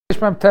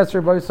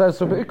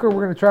So we're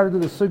going to try to do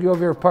the sugi over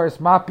here of Paris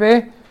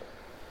Mape.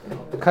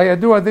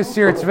 Kayadua this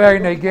year it's very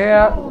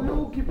negea.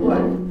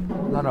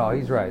 No,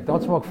 he's right.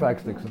 Don't smoke fag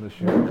sticks in the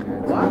shirt.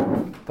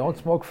 What? Don't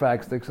smoke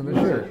fag sticks in the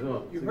shirt.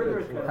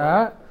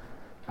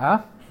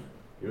 Huh?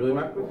 You really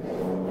like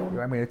it?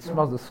 I mean, it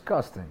smells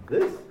disgusting.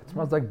 This? It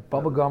smells like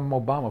bubblegum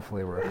Obama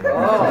flavor.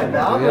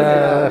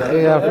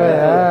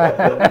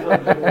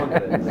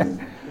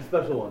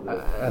 Special one.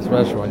 A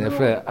special one, yeah.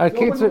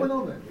 This is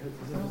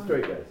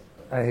straight, guys.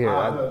 I hear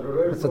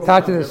it. It's a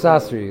tati de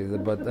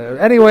sasri, but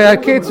anyway,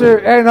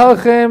 Akitzer and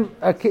Halchim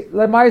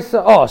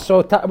Lemaisa. So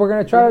we're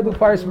going to try to do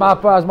Paris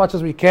Mapa as much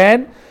as we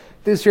can.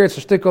 This year it's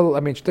a shtickle.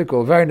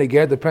 Very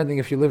neged, depending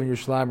if you live in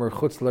Yerushalayim or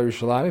Chutz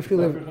Yerushalayim. If you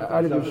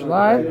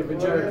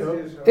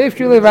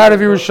live out of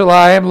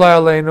Yerushalayim, La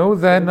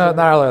Aleinu, then not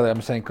Aleinu.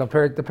 I'm saying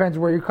compared. Depends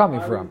where you're coming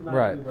from,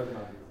 right?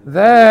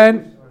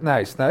 Then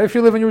nice. Now, if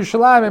you live in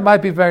Yerushalayim, it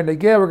might be very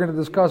neged. We're going to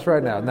discuss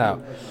right now. Now.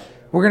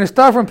 We're going to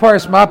start from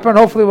Paris Mapa, and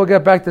hopefully we'll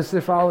get back to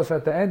Sif Aleph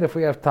at the end if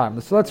we have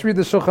time. So let's read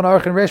the Shulchan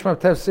Aruch and Reish Map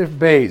Sif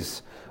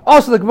Beis.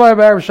 Also, the Gemara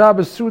by Erev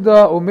Shabbos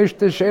Suda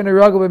u'Mishta she'enu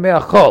ragel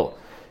b'me'achol.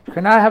 You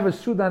cannot have a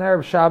Suda on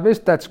Erev Shabbos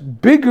that's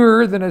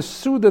bigger than a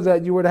Suda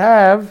that you would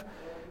have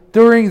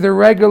during the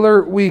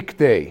regular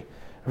weekday.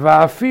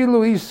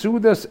 Va'afilu hi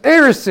Sudas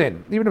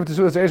Erisin. Even if the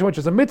Sudas Erisin, which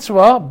is a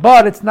mitzvah,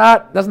 but it's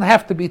not, doesn't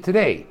have to be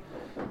today,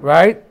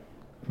 right?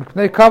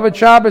 They covered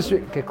Shabbos.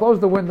 Okay, close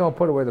the window and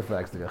put away the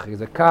fax.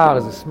 There's a car,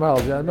 there's a smell.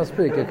 I must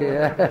speak.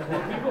 Okay,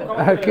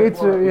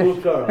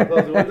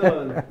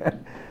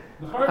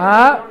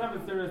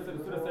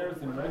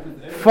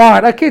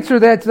 fine.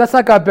 That's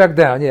not got back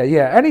down.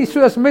 Yeah. Any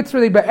sudas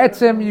mitzvah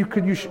be'etzem you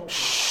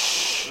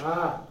shh.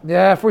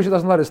 Yeah, first he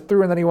doesn't let us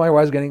through, and then he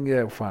was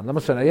getting fine. Let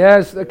me say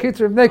yes. The kids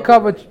they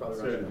covered.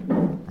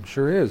 I'm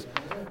sure he is.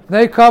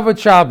 They covered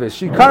Shabbos.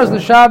 She covers the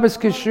Shabbos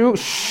kishu.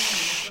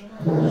 Shh.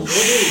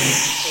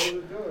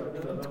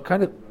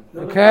 Kind of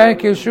okay.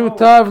 Kishu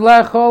tav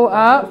lechol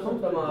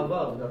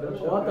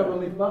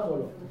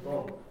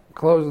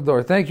Close the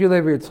door. Thank you,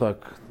 Levi Yitzchak.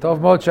 Tov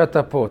mod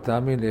שאתה פה,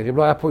 תאמין לי. אם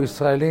לא היה פה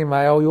ישראלים,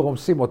 היו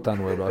רומסים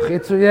אותנו.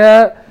 החיצו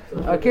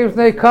הקים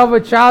לפני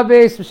כבוד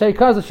שבס,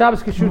 ושעיקר זה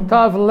שבס כשהוא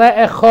טוב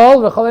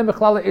לאכול, וחולים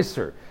בכלל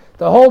לאיסר.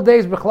 The whole day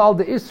is בכלל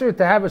the Isser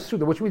to have a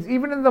Suda, which means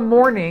even in the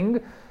morning,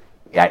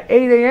 at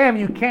 8 a.m.,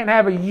 you can't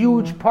have a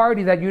huge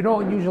party that you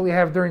don't usually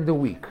have during the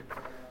week.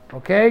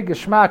 Okay,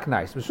 geschmack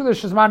nice. If it's a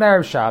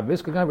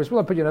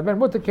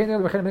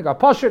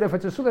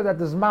Suda that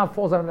the Zman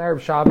falls on an Erev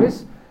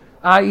Shabbos,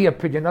 i.e. a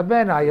Pidyon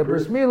Aben, i.e. a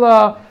Bris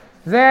Milah,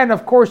 then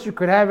of course you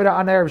could have it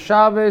on Erev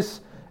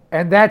Shabbos,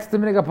 and that's the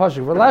Minig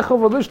HaPashik.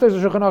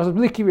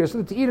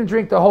 To eat and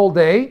drink the whole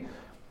day,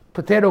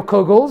 potato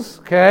kugels,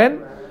 okay?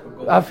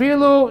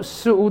 Afilu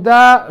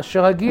Su'uda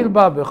Sheragil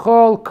Ba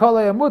B'chol Kol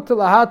Hayamut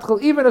Lahatchil,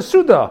 even a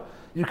Suda,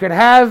 you can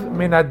have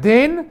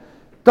Minadin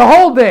the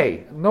whole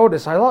day.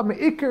 Notice, I love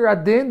Me'ikir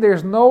Adin,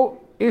 there's no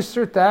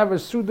Isser to have a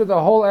Suda the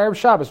whole Erev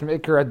Shabbos,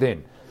 Me'ikir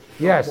Adin.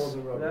 Yes.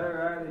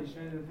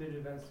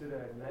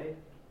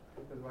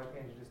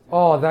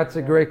 Oh, that's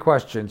a great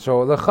question.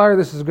 So the chayr,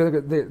 this is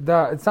good.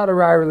 It's not a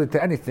raya really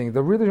to anything. The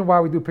reason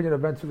why we do Pidyon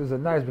Aben Sudas at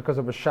night is because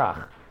of a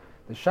shach.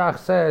 The shach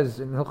says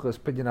in Hilchos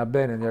Pidyon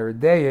Aben and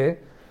Yerideye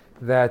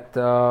that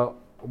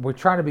we're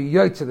trying to be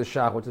yoytz to the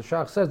shach, which the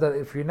shach says that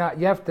if you're not,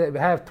 you have to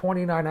have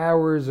 29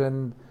 hours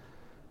and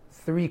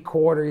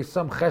 3/4,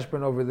 some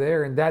cheshbon over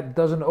there, and that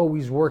doesn't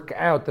always work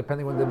out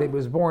depending when the baby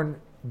was born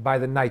by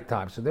the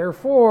nighttime. So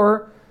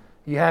therefore,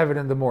 you have it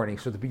in the morning.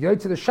 So to be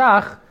yoytz to the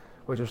shach,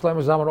 which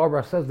Shlomo Zalman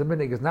Auerbach says the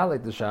minig is not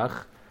like the shach.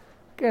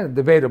 Again,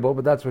 debatable,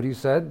 but that's what he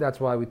said. That's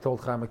why we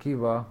told Chaim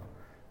Akiva.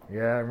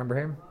 Yeah, remember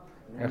him?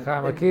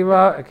 Chaim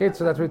Akiva. Okay,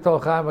 so that's what we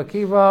told Chaim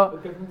Akiva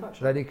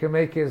that he can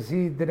make it.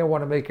 He didn't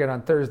want to make it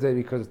on Thursday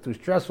because it's too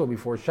stressful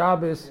before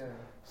Shabbos. Yeah.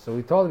 So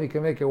we told him he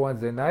can make it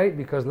Wednesday night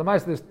because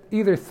Lamais there's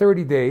either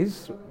 30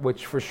 days,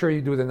 which for sure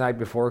you do the night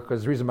before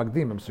because Rizah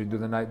Magdimim, so you do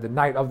the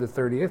night of the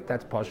 30th.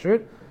 That's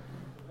Pashut.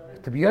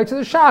 To be to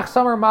the shach,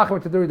 some are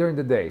machmer to do it during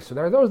the day. So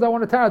there are those that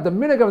want to tell the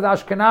minig of the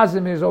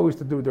Ashkenazim is always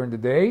to do it during the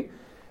day,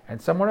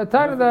 and some want to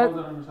tell that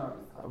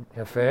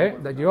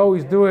you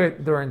always do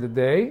it during the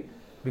day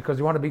because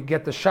you want to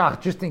get the shach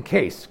just in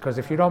case. Because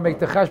if you don't make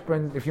the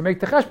cheshbon, if you make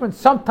the cheshbon,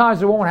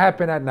 sometimes it won't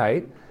happen at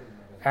night.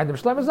 And the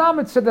Shlomo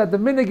Zalman said that the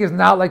minig is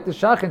not like the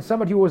shach, and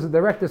somebody who was a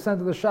direct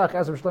descendant of the shach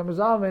asked Shlomo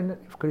Zalman,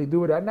 could he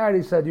do it at night?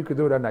 He said you could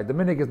do it at night. The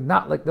minig is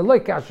not like the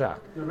loika shach.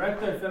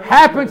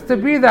 Happens to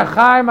be the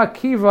Chaim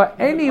Akiva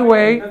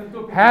anyway.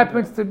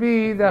 Happens to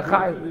be the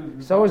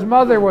Chaim. So his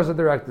mother was a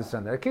direct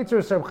descendant.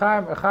 Kitzur said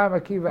Chaim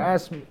Akiva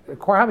asked me.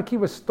 Chaim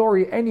Akiva's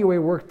story anyway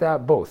worked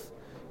out both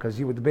because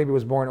the baby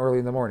was born early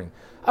in the morning.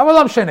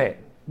 Avalam Sheneh.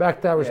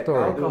 Back to our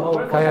story.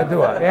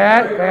 Kayadua.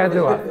 Yeah,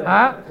 Kayadua.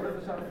 Huh?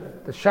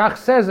 The Shach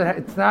says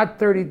it's not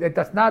 30.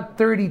 That's not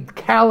 30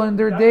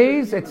 calendar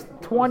days. It's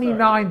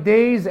 29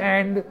 days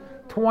and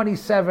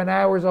 27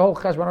 hours. A whole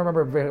cheshbon. I don't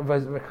remember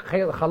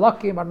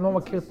chalakim. I don't know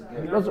what.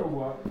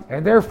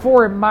 And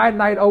therefore, it might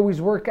not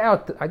always work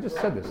out. I just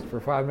said this for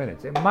 5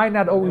 minutes. It might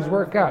not always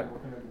work out.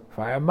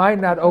 I might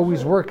not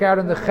always work out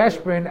in the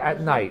cheshbon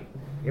at night.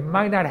 It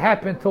might not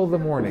happen till the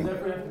morning.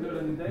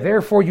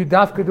 Therefore, you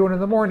dafka do it in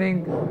the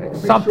morning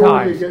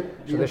sometimes. So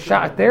the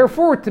shach.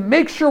 Therefore, to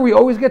make sure we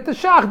always get the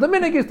shach, the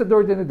minig is to do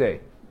it in the day.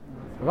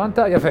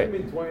 Vanta What do you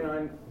mean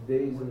 29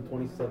 days and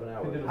 27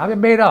 hours? I haven't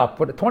made up,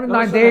 but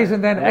 29 days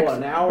and then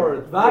An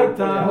hour.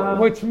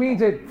 which means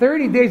that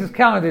 30 days is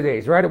calendar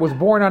days, right? It was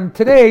born on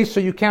today, so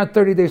you count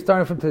 30 days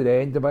starting from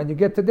today. And when you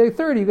get to day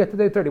 30, you get to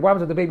day 30. What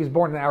happens if the baby's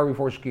born an hour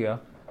before Shkia?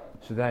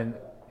 So then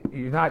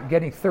you're not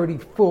getting 30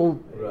 full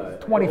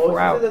 24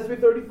 hours. That's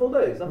 30 full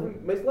days. Nothing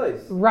makes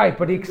less. Right,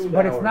 but it's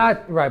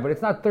not right. But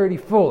it's not 30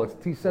 full.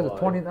 He says it's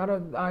 20. I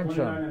don't.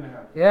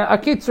 Yeah,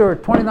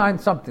 Akitzur 29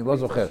 something.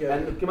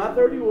 And it came out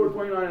 30 or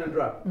 29 and a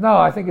drop? No,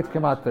 I think it's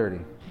come out 30.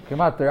 Come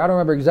out 30. I don't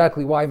remember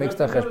exactly why he makes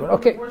that cheshbon.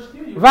 Okay,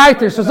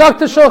 weiter. So sagt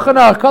der Shulchan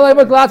Aruch. Kol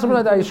hayvot latzim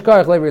la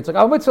yishkach levi. It's like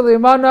al mitzvah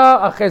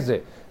leimana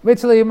acheze.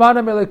 Mitzvah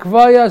leimana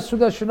melekvaya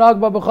suda shenag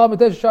ba b'chol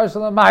mitesh shar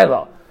salam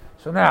ma'ila.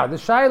 So now the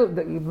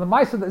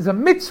ma'isa is a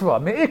mitzvah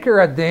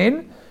me'ikar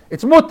adin.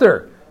 It's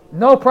mutter.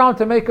 No problem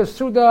to make a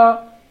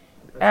suda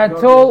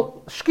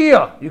until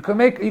shkia. You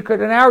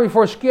could an hour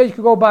before shkia. You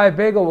could go buy a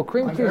bagel with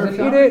cream cheese and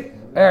eat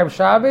it. Erev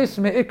Shabbos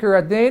me'ikar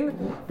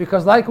adin,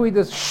 because like we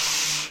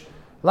discussed,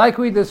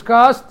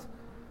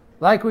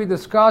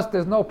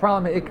 there's no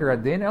problem me'ikar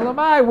adin.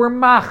 Elamai, we're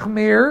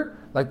machmir,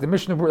 like the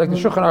Mishnah, like the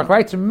Shulchan Aruch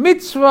writes,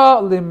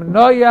 mitzvah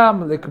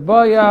limnoyam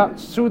likbaya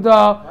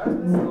suda.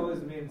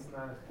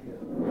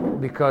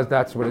 Because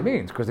that's what it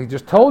means. Because he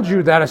just told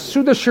you that a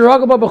suda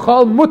shiragaba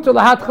b'chol mutter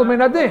lahatchel min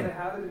adin.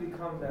 How did it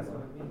become that's what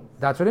it means?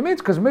 That's what it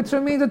means. Because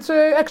mitzvah means it's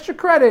extra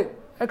credit.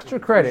 Extra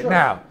credit.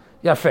 Now,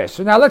 yafeh.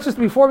 So now let's just,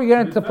 before we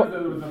get into...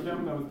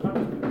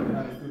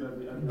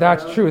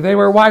 That's true. They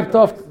were wiped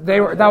off.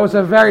 That was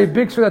a very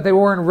big so that they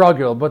weren't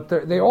rugil. But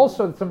they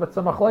also, some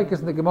machlekes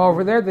in the Gemara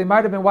over there, they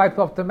might have been wiped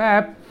off the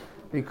map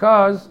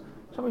because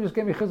somebody just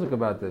gave me chizuk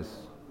about this.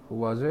 Who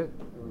was it?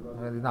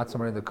 Not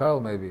somebody in the Kol,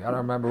 maybe. I don't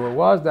remember who it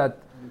was. That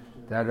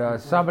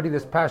somebody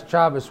this past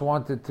Shabbos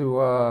wanted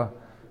to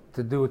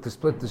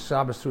split the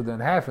Shabbos Suda in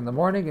half in the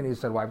morning, and he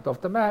said wiped off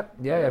the map.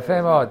 Yeah,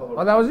 yafeh mod.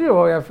 Oh, that was you.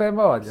 Oh, yafeh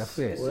mod.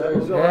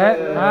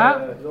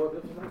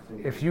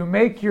 If you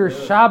make your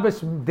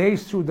Shabbos day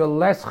Suda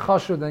less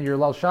chashuv than your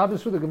Lal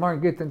Shabbos Suda, Gemara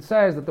in Gittin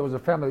says that there was a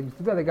family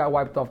that they got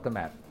wiped off the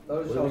map.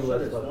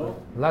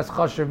 Less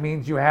chashuv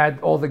means you had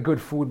all the good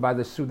food by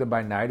the Suda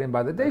by night, and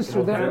by the day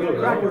Suda.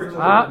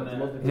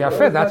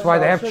 Yafeh. That's why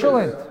they have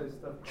chulent.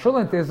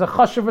 Chulent is a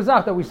chashuv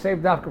azach that we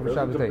saved after for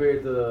Shabbos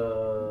day.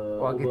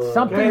 Well, it's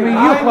something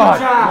miyuchad.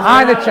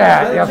 Hi in the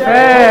chat.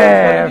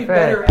 Yafeh.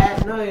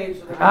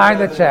 Hi in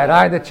the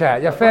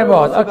chat. Yafeh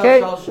mod.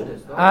 Okay.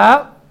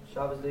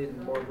 Shabbos day is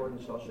more important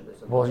than Shal Shabbos.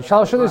 Well,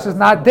 Shal Shabbos is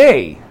not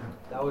day.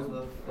 That was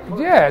the...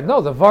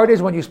 The vart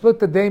is when you split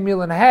the day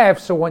meal in half,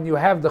 so when you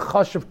have the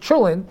chashuv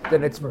chulent,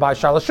 then it's by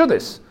Shal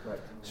Shabbos. Right.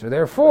 So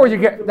therefore, you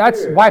get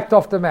that's wiped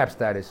off the map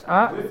status. In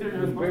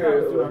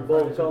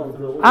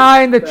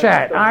the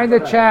chat.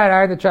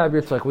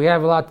 We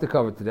have a lot to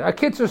cover today.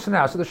 Akitzur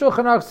now. So the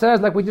Shulchan Aruch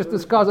says, like we just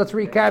discussed, let's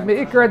recap.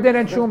 Me'ikar adin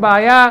and shum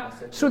ba'aya.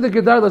 Suda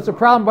gedar, that's a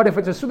problem. But if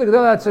it's a suda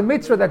gedar, that's a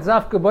mitzvah, that's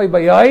zafka boy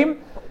bayayim,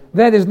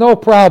 then there's no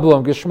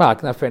problem.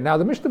 Geshmak. Now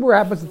the Mishnah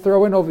Berurah happens to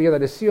throw in over here that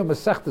the siyum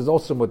masech is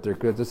also mutter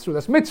because it's true.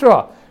 That's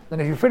mitzvah. Then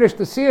if you finish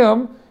the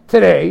siyum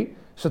today,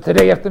 so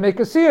today you have to make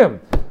a siyum.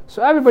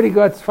 So everybody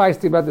got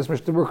feisty about this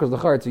Mishnah Berurah because the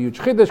Char, it's a huge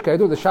chiddush.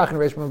 Kayedu, the Shach in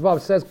Reish Mavav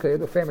says,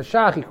 the famous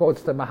Shach, he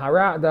quotes the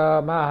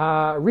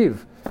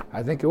Mahariv.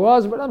 I think it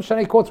was, but I'm sure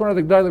he quotes one of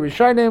the Gdar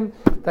Rishonim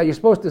that you're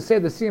supposed to say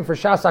the siyum for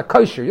Shasa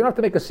kosher. You don't have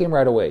to make a siyum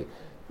right away.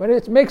 But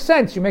it makes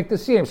sense. You make the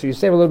siyum. So you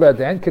save a little bit at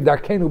the end.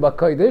 Kedarkenu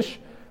b'kodesh.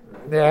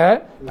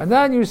 Yeah, and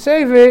then you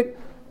save it,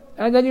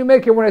 and then you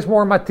make it when it's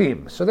more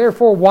matim. So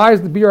therefore, why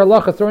is the Bir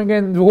Halacha throwing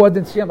in Vuad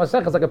and Siyam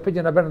Masech? It's like a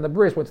pidyon aben in the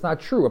bris, but it's not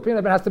true. A pidyon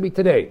aben has to be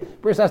today.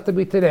 Bris has to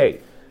be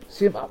today.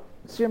 Siyam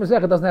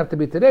Masech doesn't have to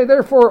be today.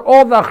 Therefore,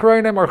 all the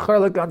Achrayim are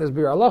chaylik on this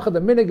Bir Halacha.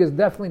 The minig is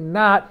definitely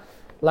not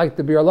like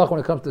the Bir Halacha when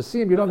it comes to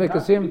Siyam. You don't make a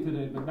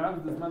Siyam. But now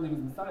is this man was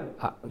inside.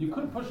 You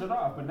could push it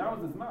off, but now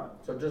is this man.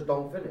 So just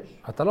don't finish.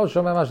 אתה לא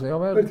שומע מה שאני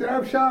אומר?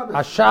 בצרף שבס.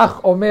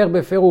 השח אומר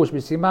בפירוש,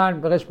 בסימן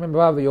ברש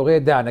מ"ו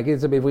ויורד דעה, נגיד את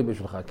זה בעברית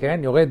בשבילך, כן?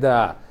 יורד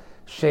דעה,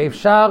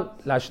 שאפשר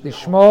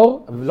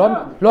לשמור,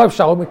 לא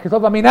אפשר, הוא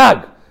כתוב המנהג,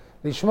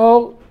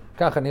 לשמור,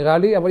 ככה נראה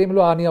לי, אבל אם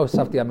לא, אני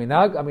הוספתי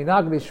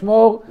המנהג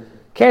לשמור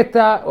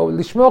קטע, או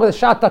לשמור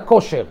לשעת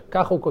הכושר,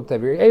 ככה הוא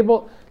כותב, able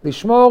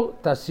לשמור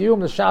את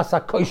הסיום לשעת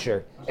הכושר.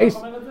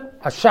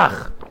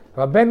 השח,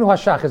 רבנו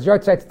השח, his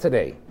yard site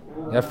today.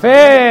 יפה,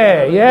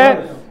 yeah.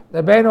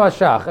 Rabbeinu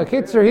Hashach. A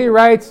Kitzer, he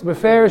writes,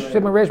 Beferish,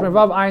 Shimon Reish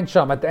Mervav, Ayin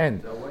Sham, at the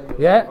end.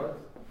 Yeah?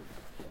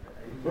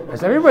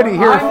 Is everybody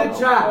here?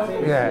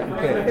 Yeah,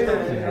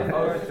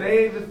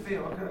 okay.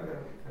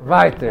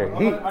 Weiter.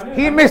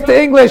 He missed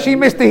the English, he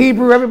missed the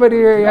Hebrew, everybody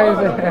here.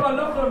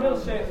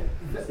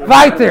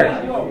 Weiter.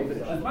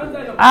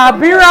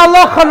 Bir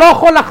halacha lo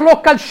chol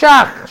lachlok al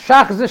shach.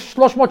 שח זה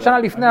 300 שנה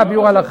לפני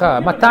הביאור ההלכה,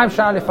 200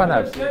 שנה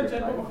לפניו.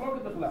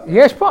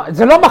 יש פה,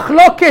 זה לא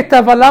מחלוקת,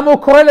 אבל למה הוא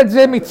קורא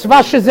לזה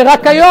מצווה שזה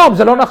רק היום?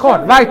 זה לא נכון.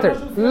 וייטר.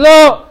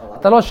 לא,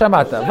 אתה לא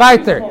שמעת.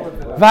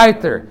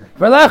 וייטר.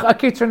 ולך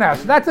הקיצור now.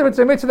 So that's if it's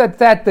a mitzvah that's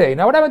that day.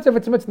 Now what happens if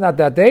it's a mitzvah not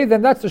that day?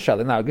 Then that's the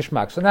shalah. Now,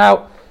 gishmak. So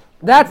now,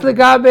 that's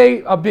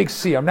legabe a big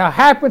siyam. Now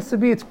happens to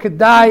be it's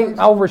kedai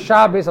over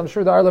Shabbos. I'm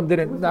sure the Arlam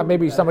didn't.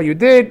 Maybe some of you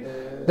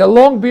did. The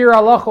long beer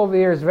halach over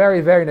here is very,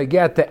 very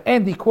negat. At the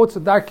end, he quotes the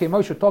Darkei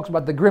Moshe, talks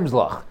about the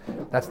Grimslach.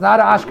 That's not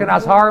an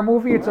Ashkenaz horror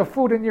movie. It's a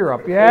food in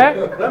Europe. Yeah,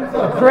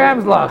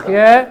 Grimslach.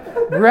 Yeah,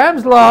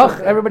 Grimslach.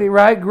 Everybody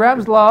right?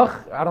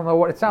 Grimslach. I don't know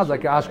what it sounds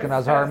like. An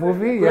Ashkenaz horror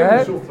movie.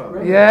 Yeah,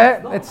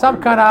 yeah. It's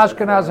some kind of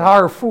Ashkenaz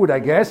horror food, I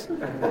guess.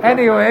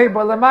 Anyway,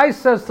 but Lemai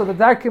says so. The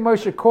Darkei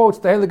Moshe quotes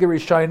the Heilige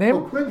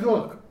Rishonim.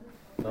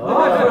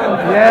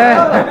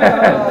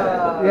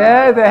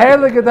 Yeah, the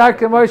Heilige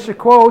Darkei Moshe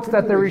quotes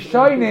that the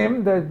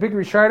Rishonim, the big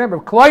Rishonim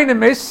of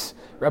Kleinimis,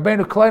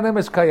 Rabbeinu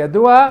Kleinimis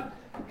Kayadua,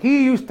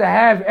 he used to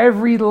have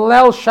every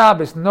Leil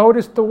Shabbos.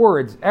 Notice the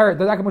words. The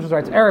Darkei Moshe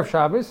writes Erev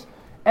Shabbos.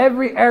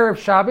 Every Erev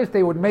Shabbos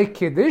they would make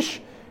Kiddush.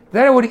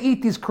 Then he would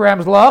eat these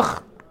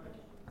kremslach.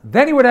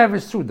 Then he would have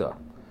his Suda,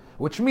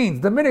 which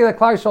means the minute that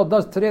Klal Yisrael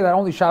does today, that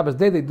only Shabbos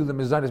day they do the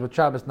Mizanis, but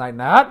Shabbos night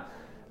not.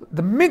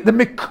 The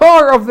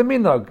mikar of the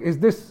minhag is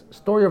this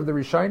story of the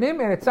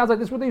Rishonim, and it sounds like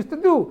this is what they used to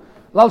do.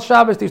 Lal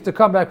Shabbos, they used to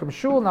come back from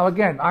shul. Now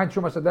again, Ein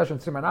Trumas Hadesh and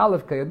Siman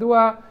Aleph,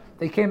 Kayadua,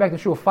 they came back to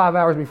shul 5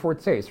 hours before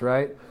Tzeis,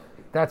 right?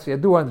 That's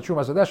Yadua and the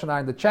Trumas Hadesh and I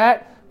in the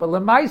chat. But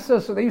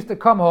Lemaisa, so they used to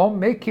come home,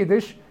 make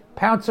Kiddush,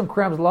 pound some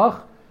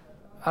kremslach.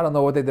 I don't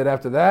know what they did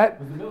after that.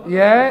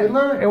 Yeah,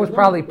 it was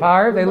probably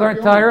par. They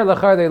learned tire,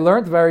 lachar they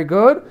learned, very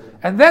good.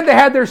 And then they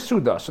had their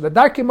Suda. So the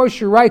Darkei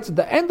Moshe writes at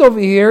the end over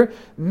here,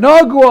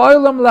 Nagu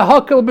oilam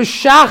lahakel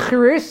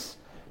b'shachris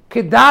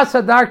kedas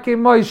Darkei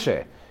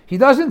Moshe. He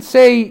doesn't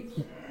say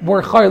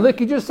we're chaylik,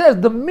 he just says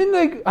the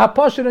minig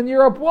hapashit in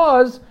Europe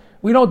was,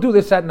 we don't do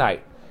this at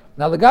night.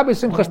 Now the Gabi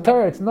Simchas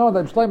Torah, it's known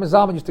that Shlomo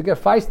Zalman used to get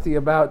feisty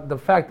about the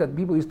fact that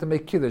people used to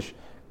make Kiddush.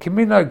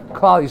 Kiminag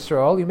Klal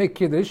Yisrael, you make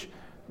Kiddush,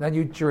 then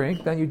you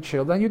drink, then you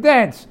chill, then you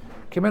dance.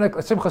 Kiminag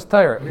Simchas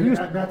Torah.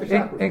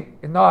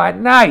 No, at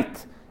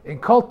night. In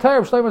Kol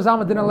Torah, Shlomo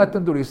Zalman didn't let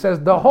them do it. He says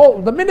the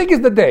minig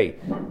is the day.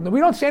 We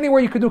don't see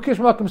anywhere you could do Kish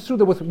Malkim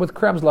Suda with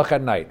kremslach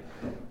at night.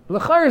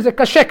 L'chayr is a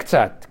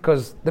kashek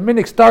because the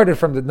minig started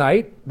from the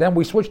night, then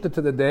we switched it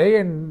to the day,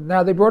 and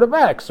now they brought it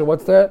back. So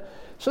what's the?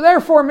 So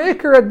therefore,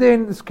 meikar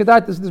adin is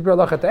kedat this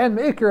berlach at the end.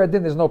 Meikar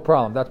adin is no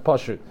problem. That's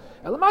pashut.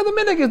 And the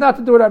minig is not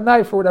to do it at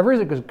night for whatever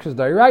reason because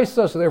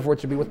da'iraisa. So therefore,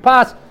 it should be with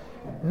pas.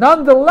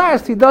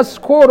 Nonetheless, he does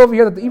quote over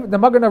here that the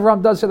Magen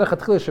Avraham does say the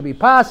chatchila should be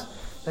pas.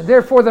 And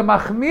therefore, the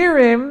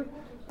Machmirim,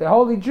 the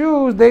holy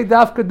Jews, they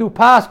dafka do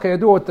Pascha, they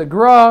do with the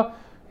Gra.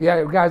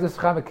 Yeah, guys, this is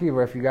Chama Kiva,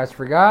 if you guys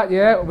forgot.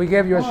 Yeah, we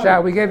gave you a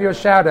shout. We gave you a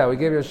shout out.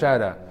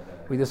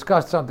 We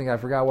discussed something, I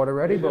forgot what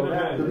already. But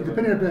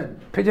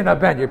Pidyon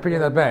Aben, you're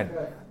Pidyon Aben.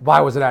 Why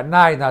was it at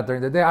night, not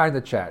during the day? I in the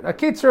chat.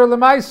 Akitzur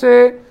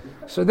Lemaise.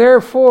 So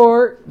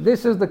therefore,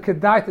 this is the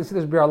Kedai to see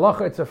this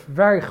Bi'alacha. It's a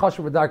very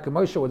chashuv Darkei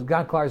Moshe, which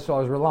Gan Klal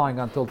Yisrael is relying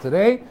on until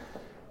today.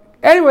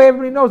 Anyway,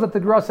 everybody knows that the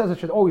Gra says it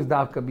should always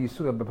dafka be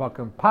Suda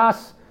B'Pakim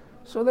Pas.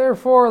 So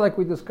therefore, like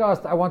we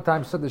discussed, I one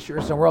time said this shir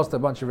somewhere else to a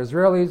bunch of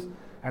Israelis,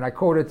 and I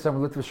quoted some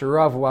Litvish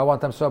Rav who I one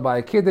time saw by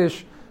a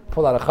Kiddush,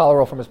 pulled out a challah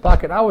roll from his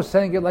pocket. I was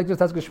saying it like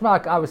just as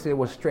Geshmak. Obviously, it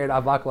was straight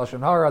Avak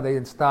Lashon Hara. They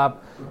didn't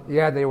stop.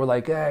 Yeah, they were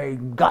like, hey,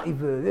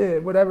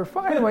 whatever.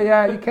 Fine, anyway,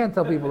 yeah, you can't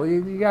tell people.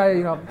 You got,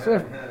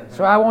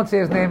 So I won't say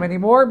his name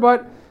anymore,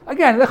 but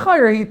again, the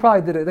Chayyar, he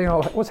probably did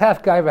it. Was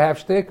half guy, half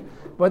shtick.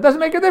 But it doesn't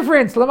make a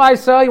difference.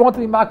 Lamaisa, you want to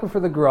be makbid for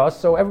the gross,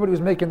 so everybody was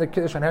making the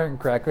Kiddush on herring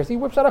crackers. He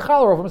whips out a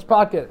challah from his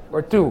pocket.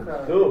 Or two.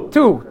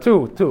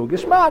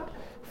 Geshmak.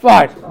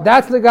 Fine.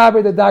 That's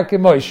Legabe the Darkei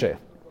Moshe.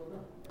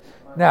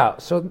 Now,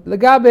 so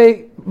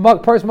Legabe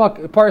Paris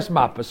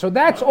Mappa. So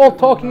that's all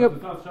talking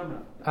about.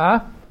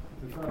 Huh?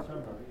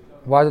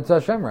 Why is it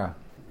Tzad Shemra?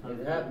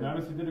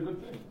 Honestly, did a good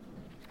thing.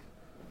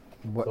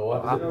 What?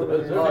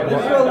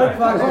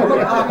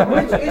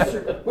 Which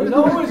issue?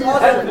 No one's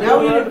awesome. Now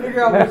we need to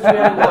figure out which one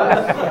it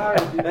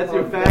was. That's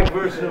your fag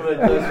version of it.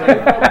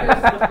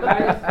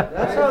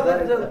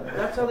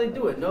 That's how they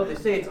do it. No, they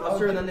say it's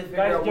usher and then they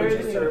figure out which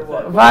issue it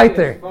was.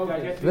 Weiter.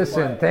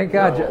 Listen, thank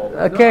God.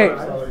 Okay.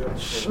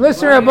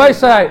 Listen, Rabbi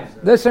Side.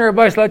 Let's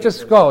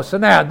just go. So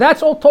now,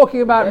 that's all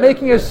talking about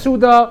making a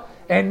Suda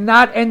and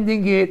not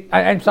ending it,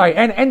 and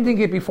ending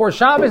it before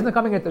Shabbos and then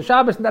coming into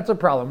Shabbos, and that's a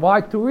problem. Why?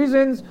 2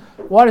 reasons.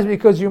 One is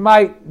because you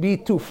might be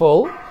too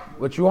full,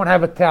 which you won't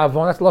have a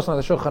ta'avon. That's the lesson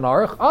of the Shulchan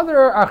Aruch.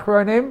 Other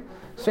achronim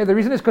say the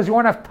reason is because you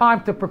won't have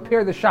time to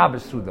prepare the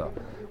Shabbos Suda,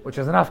 which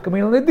is an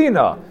afkamin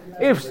l'dina.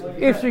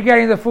 If you're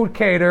getting the food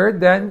catered,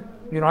 then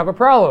you don't have a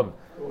problem.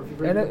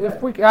 And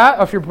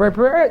if you're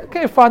prepared,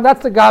 okay, fine.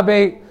 That's the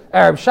Gabe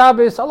Arab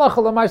Shabbos. Allah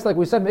Chalamais, like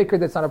we said, Mikr,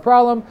 that's not a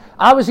problem.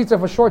 Obviously, it's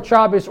a short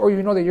Shabbos, or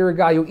you know that you're a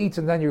guy who eats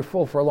and then you're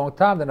full for a long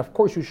time, then of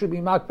course you should be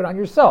makbid on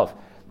yourself.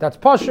 That's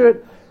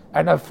pashut.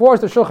 And of course,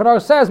 the Shulchan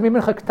Aruch says,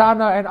 Mimincha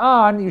Ketana and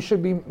on, you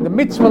should be the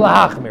mitzvah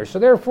lahachmir. So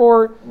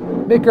therefore,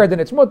 Mikra then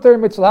it's mutter,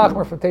 mitzvah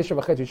lahachmir from Tesha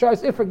V'chetzi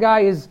Shas. If a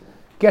guy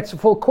gets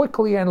full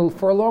quickly and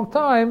for a long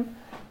time,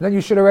 then you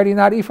should already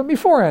not eat from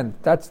beforehand.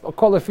 That's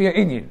called a fiyah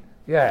inyan.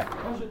 Yeah.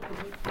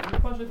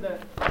 That,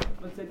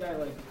 let's say guy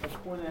like a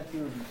 4.5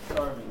 years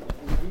starving,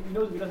 and he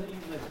knows if he doesn't eat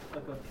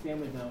like a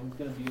sandwich now, he's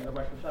going to be a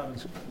Rosh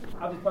Hashanah.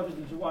 How these projects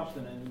you should watch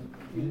them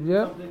and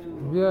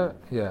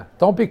Yeah.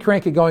 Don't be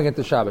cranky going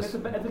into Shabbos. It's a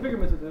bigger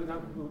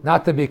mitzvah.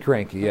 Not to be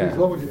cranky, yeah.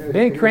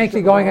 Being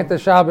cranky going into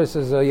Shabbos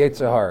is a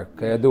Yetzer Hara,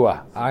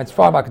 kayadua. It's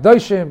far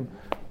makdoshim.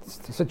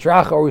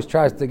 Sitrach always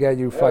tries to get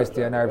you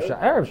feisty on Arab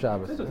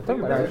Shabbos. He's talking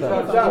about Arab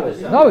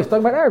Shabbos. No, he's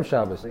talking about Arab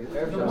Shabbos.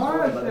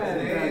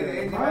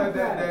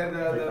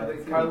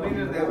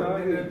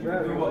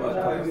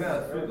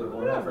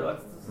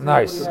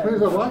 Nice.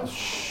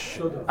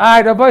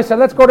 Alright, Rabbi said,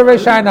 let's go to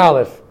Reish Ayin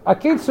Aleph.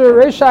 Akitzu,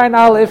 Reish Ayin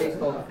Aleph.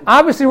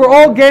 Obviously, we're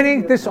all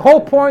getting this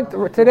whole point.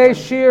 Today's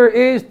shir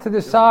is to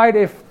decide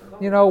if,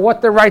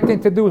 what the right thing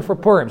to do for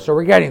Purim. So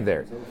we're getting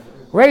there.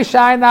 Reish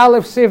Ayin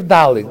Aleph Sif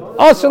Dalid.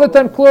 Also, let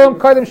them klum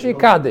kodem shi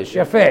kaddish.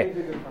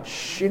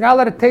 Yafeh. You're not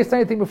allowed to taste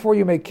anything before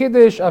you make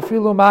kiddush.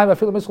 Afilu ma'im,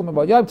 afilu mischul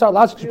mebal. Yom tzar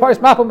last paris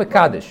mapel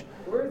mekadosh.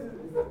 Where is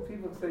it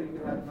people say you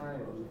can have 9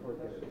 before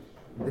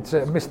kiddush? It's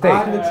a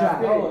mistake.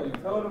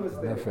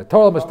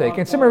 Total mistake.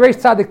 In Simon Reish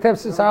Tzadik Tev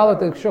Sis Aleph,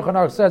 the Shulchan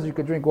Aruch says you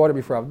could drink water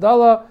before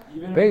Havdalah.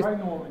 Even a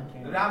pregnant woman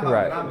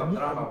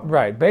can't.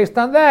 Right. Based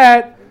on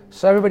that.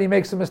 So everybody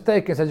makes a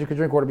mistake and says you can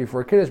drink water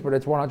before Kiddush, but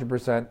it's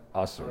 100%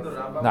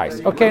 asur. Nice.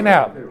 Okay,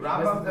 now.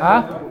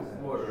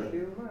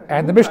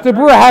 And the Mishnah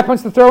Berurah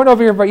happens to throw in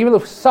over here, even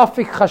if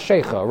Safik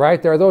Chashecha,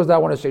 right? There are those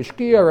that want to say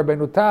Shkia,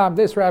 Rabbeinu Tam,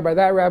 this rabbi,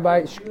 that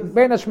rabbi,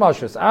 Ben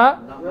Hashmashas.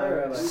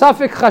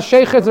 Safik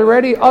Chashecha is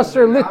already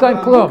asur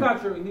litan klum.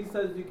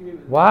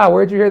 Wow,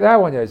 where'd you hear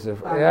that one,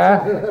 Yosef?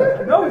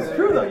 Yeah? No, it's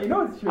true though. You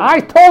know it's true. I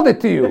told it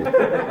to you.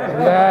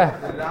 Yeah.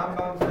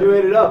 You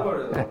ate it up.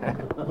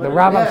 The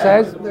Rambam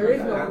says?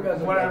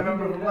 That's what I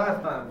remember from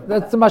last time.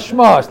 That's the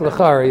mashmas,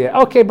 l'chara, yeah.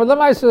 Okay, but the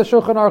Maaseh the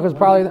Shulchan Aruch is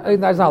probably,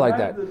 it's not like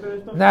that.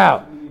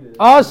 Now,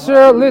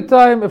 asur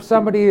litayim, if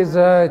somebody is,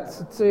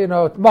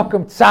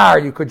 makam tsar,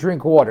 you could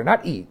drink water,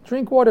 not eat.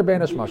 Drink water,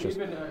 ben hashmashas.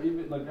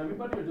 Even like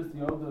everybody or just the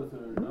elders?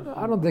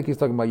 I don't think he's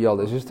talking about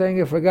yeldas. He's saying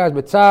if a guy's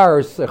tsar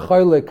or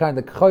choyle, kind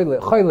of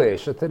choyle.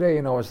 So today,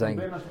 you know what I'm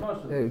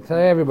saying.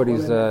 Today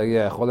everybody's,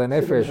 choyle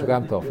nefesh,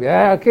 gam tov.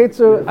 Yeah, okay,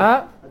 so,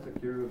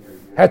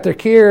 Heter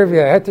Kirv,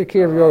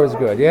 you're always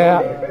good.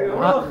 Yeah.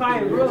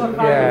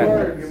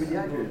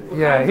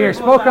 Yeah. Here,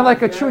 spoken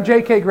like a true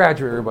JK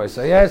graduate, everybody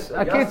say. Yes.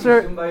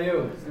 Akitzer.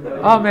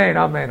 Amen.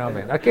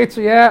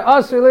 Akitzer, yeah.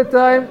 Asur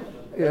litayim.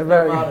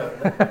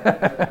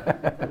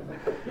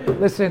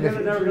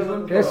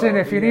 Listen,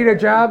 if you need a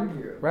job,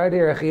 right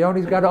here,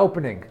 Chioni's got an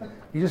opening.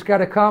 You just got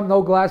to come,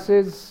 no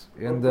glasses,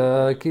 and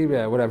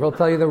whatever. He'll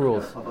tell you the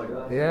rules.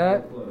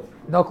 Yeah.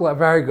 No,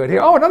 very good. Here,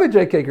 another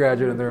JK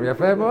graduate in the room.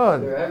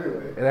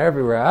 They're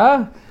everywhere,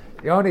 huh?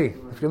 Yoni,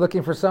 if you're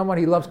looking for someone,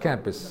 he loves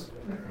campus.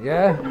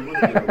 Yeah?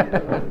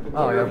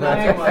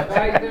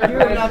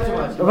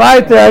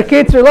 Right there.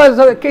 Okay, so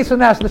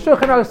now, the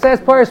Shulchan Aruch says,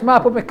 Paris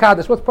Mapu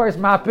Mekadosh. What's Paris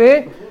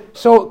Mapu?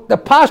 So the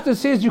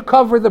pashtus is you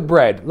cover the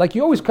bread. Like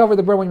you always cover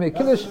the bread when you make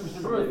kiddush.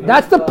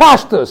 That's the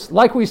pashtus.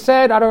 Like we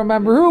said, I don't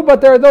remember who,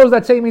 but there are those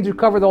that say it means you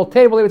cover the whole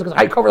table. Because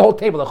I cover the whole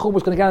table. The chum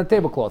was going to get on the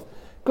tablecloth.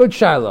 Good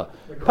shaila.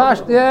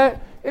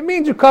 It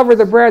means you cover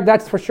the bread.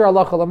 That's for sure.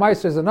 Allah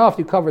Lamaisa is enough.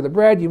 You cover the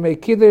bread. You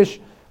make kiddush.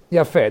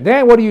 Yafeh.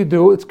 Then what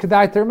do? It's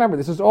kedai to remember.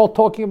 This is all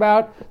talking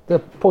about the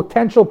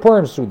potential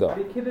Purim Suda.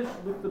 Kiddush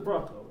with the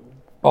bracha.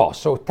 Oh,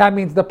 so that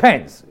means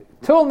depends.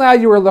 Till now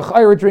you were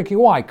l'chayra drinking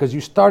wine because you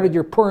started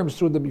your Purim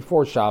Suda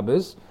before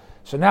Shabbos.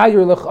 So now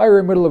you're l'chayra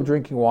in the middle of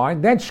drinking wine.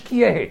 Then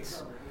Shkia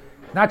hits.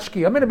 Not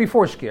Shkia. A minute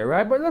before Shkia,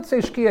 right? But let's say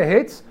Shkia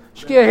hits.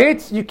 Shkia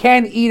hits, you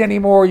can't eat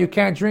anymore, you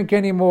can't drink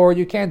anymore,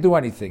 you can't do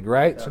anything,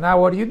 right? Yeah. So now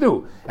what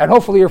do? And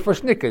hopefully you're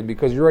fashnikin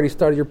because you already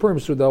started your Purim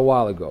Suda a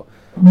while ago.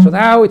 So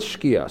now it's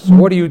Shkia. So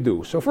what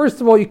do? So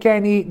first of all, you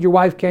can't eat, your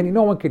wife can't eat,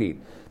 no one can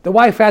eat. The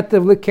wife had to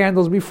lit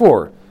candles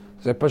before.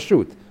 It's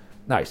pashut.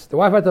 Nice. The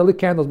wife had to lit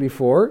candles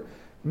before.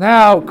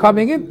 Now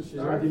coming in,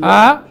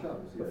 Shkia.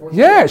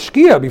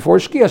 Before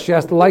Shkia, she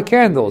has to light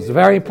candles. It's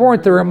very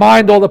important to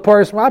remind all the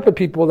Paris Mappa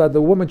people that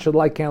the woman should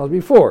light candles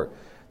before.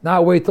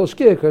 Not wait till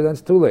Shkia because then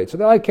it's too late. So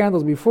they light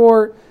candles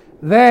before.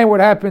 Then what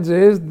happens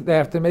is they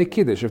have to make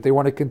Kiddush if they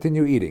want to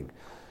continue eating.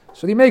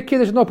 So they make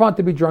Kiddush, no point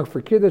to be drunk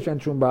for Kiddush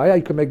and Shumbaya.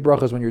 You can make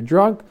brachas when you're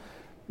drunk.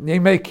 You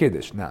make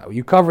Kiddush. Now,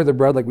 you cover the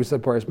bread like we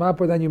said, Paris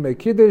Mappa, then you make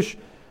Kiddush.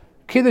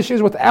 Kiddush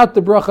is without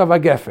the bracha of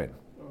Agefen.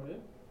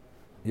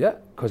 Yeah,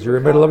 because you're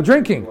in the middle of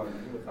drinking.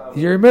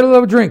 You're in the middle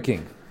of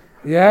drinking.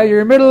 Yeah,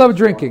 you're in the middle of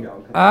drinking.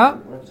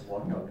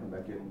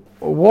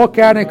 Walk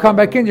out and come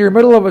back in. You're in the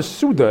middle of a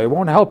Suda. It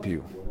won't help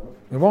you.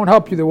 It won't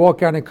help you to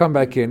walk out and come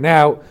back in.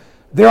 Now,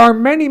 there are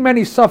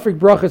many suffix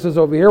brachas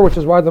over here, which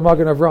is why the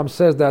Magen Avraham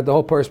says that the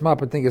whole Paris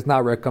Mappa thing is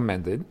not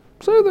recommended.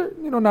 So,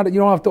 you don't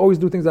have to always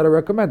do things that are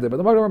recommended. But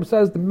the Magen Avraham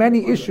says the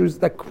many issues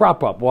that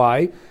crop up.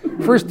 Why?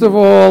 First of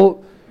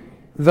all,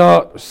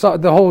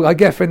 the whole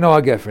Hagefen, no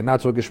Hagefen,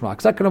 not so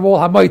Geshmak. Second of all,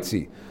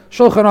 Hamaitzi.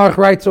 Shulchan Aruch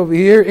writes over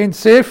here in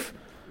Sif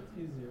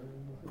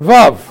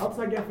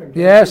Vav.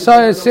 Yeah,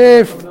 so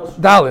Sif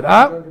Dalit.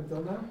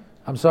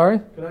 I'm sorry?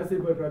 Can I say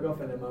by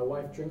Bragofen and my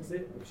wife drinks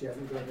it if she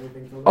hasn't drank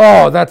anything till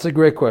Oh, that's a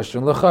great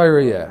question.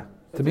 L'chayra, yeah.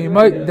 To be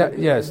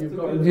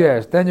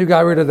yes, then you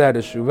got rid of that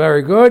issue.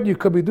 Very good. You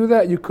could do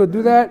that. You could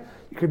do that.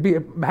 You could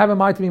have in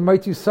mind to be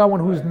mighty someone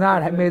who's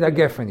not made a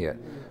geffen yet.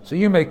 So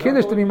you make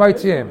kiddush to be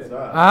mighty him.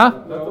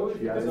 Huh?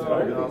 You can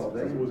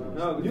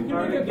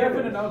make a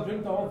geffen and I'll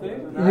drink the whole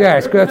thing?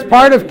 Yes, because it's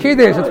part of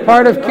kiddush. It's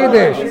part of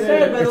kiddush.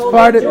 It's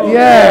part of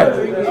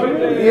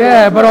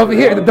yeah. But over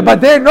here,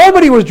 but there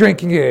nobody was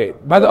drinking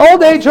it. By the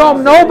old age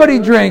home, nobody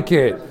drank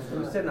it.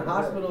 In the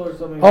hospital or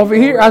something. Over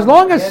here, as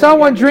long as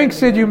someone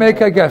drinks it, you make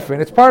a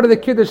geffen. It's part of the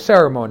kiddush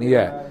ceremony.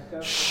 Yeah.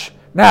 Shh.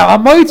 Now,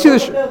 Amaitzi,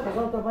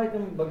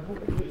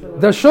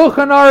 the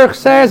Shulchan Aruch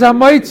says,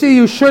 Amaitzi,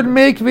 you should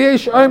make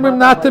v'yesh oimrim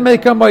not to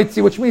make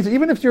Amaitzi, which means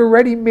even if you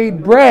already ate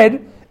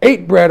bread,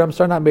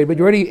 but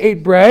you already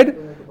ate bread,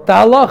 the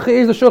halacha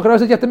is the Shulchan Aruch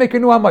says you have to make a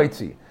new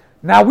Amaitzi.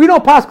 Now, we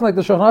don't pass like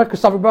the Shulchan Aruch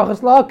because Safek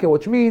Brachas La'akel,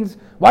 which means,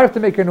 why do you have to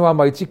make a new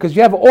Amaitzi? Because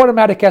you have an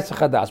automatic Hesach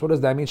Hadas. What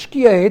does that mean?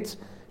 Shkia it's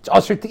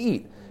usher to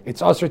eat.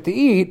 It's usher to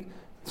eat,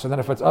 so then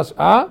if it's it's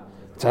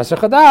Hesach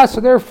Hadas, so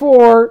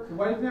therefore...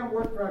 Why doesn't that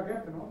work for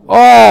Hagefen?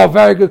 Oh,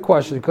 very good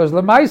question. Because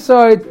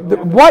Lamaisa,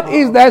 what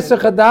is the Hesach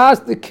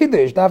Hadas? The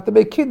Kiddush. They have to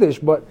make Kiddush.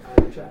 But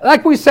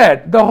like we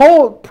said, the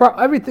whole,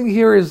 everything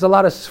here is a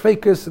lot of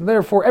Sfekus, and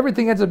therefore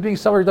everything ends up being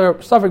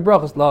Safek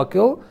Brachas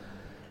La'akel.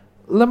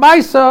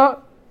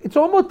 Lamaisa, it's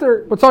almost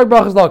there, but Safek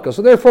Brachas La'akel.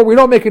 So therefore we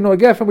don't make a new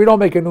Geffen, we don't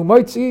make a new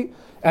Moitzi,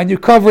 and you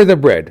cover the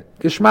bread.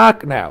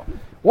 Geshmak now.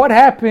 What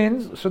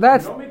happens, so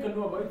that's... You don't make a new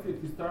Moitzi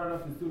if you start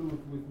off the student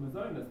with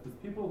Mazonas. Because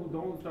people who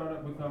don't start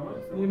off with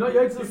Hamoitzi. You know,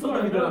 you ate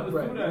something you don't have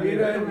bread.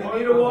 You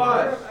need a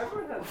wash.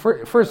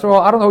 First of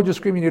all, I don't know who just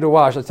screamed you need to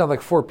wash. That sounds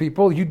like 4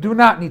 people. You do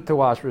not need to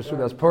wash for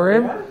Sudas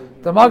Purim.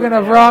 The Magen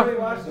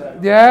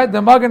Avram,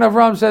 the Magen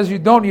Avram says you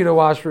don't need to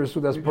wash for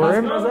Sudas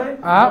Purim.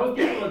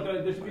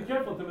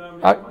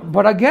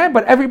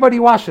 But everybody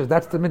washes.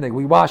 That's the minhag.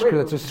 We wash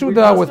because it's a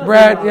Suda with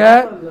bread.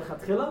 Yeah.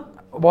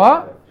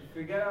 What?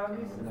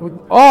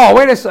 Oh,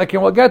 wait a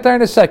second. We'll get there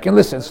in a second.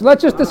 Listen. So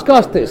let's just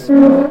discuss this.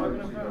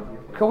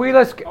 Can we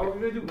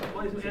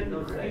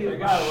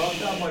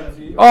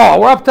Oh,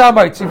 we're up to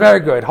Amaitzi. Very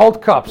good.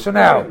 Hold cup. So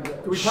now.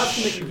 Do we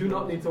paskin that you do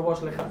not need to wash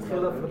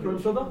lechatchila for the Purim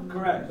Suda?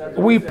 Correct.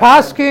 We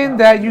paskin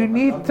that you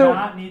need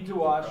to.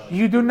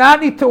 You do not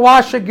need to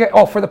wash again.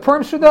 Oh, for the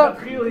Purim Suda?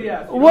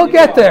 We'll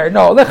get there.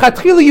 No,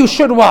 lechatchila you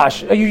should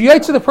wash. You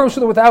ate to the Purim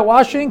Suda without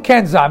washing,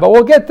 kenzan. But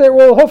we'll get there.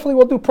 Hopefully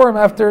we'll do Purim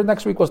after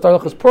next week. We'll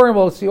start Lechus Purim.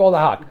 We'll see all the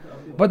hak.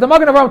 But the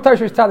Magen Avram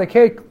Tafresh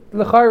Tzadikei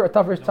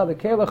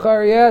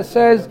L'chayr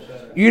says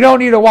you don't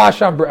need to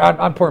wash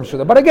on Purim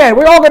Suda. But again,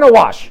 we're all going to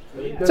wash.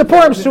 It's a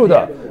Purim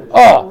Suda.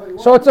 Oh,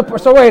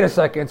 so wait a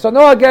second. So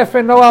no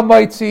Hagefen, no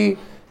Amaitzi,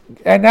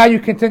 and now you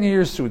continue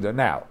your Suda.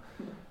 Now,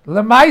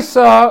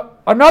 Lemaisa,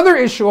 another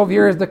issue over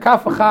here is the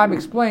Kaf HaChaim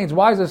explains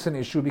why is this an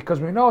issue?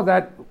 Because we know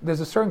that there's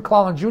a certain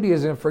klal in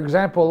Judaism. For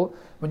example,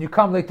 when you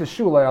come late to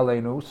Shul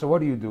Aleinu, so what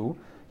do?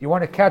 You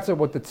want to catch up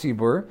with the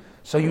tzibur,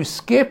 so you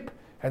skip.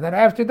 And then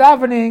after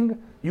davening,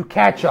 you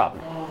catch up.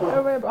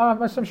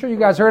 I'm sure you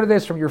guys heard of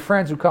this from your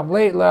friends who come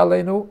late,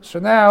 la'aleinu. So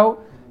now,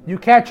 you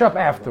catch up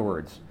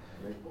afterwards.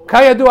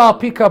 Kayadu al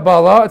pi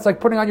Kabbalah, it's like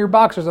putting on your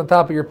boxers on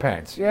top of your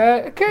pants.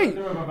 Yeah, okay.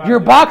 Your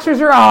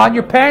boxers are on,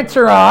 your pants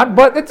are on,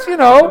 but it's,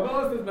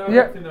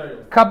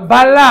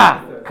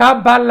 Kabbalah.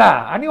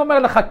 אני אומר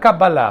לך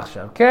קבלה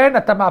עכשיו, כן?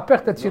 אתה מהפך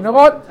את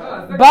הצינורות,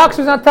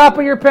 boxers on top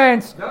of your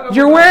pants.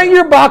 You're wearing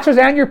your boxers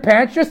and your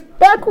pants just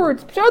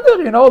backwards. בסדר,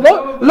 לא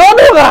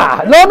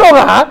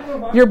נורא.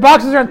 Your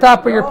boxers are on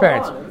top of your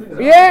pants.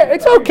 Yeah,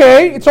 it's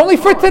okay. It's only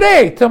for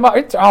today. Tomorrow,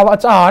 it's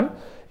on.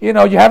 You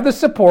have the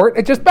support.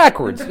 It's just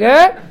backwards.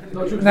 Yeah?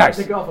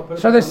 Nice.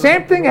 So the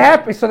same thing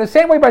happens. So the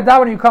same way by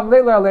davening you come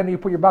late, and you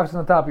put your boxers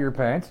on top of your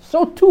pants.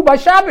 So too by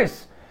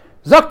Shabbos.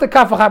 Zakta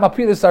Kaf HaChaim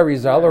Api this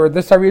Arizal, or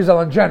this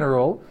Arizal in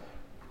general,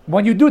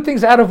 when you do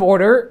things out of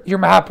order, you're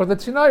mahapah the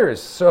tzinaris.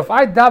 So if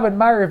I daven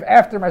Ma'ariv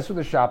after my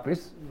Suda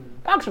Shabbos,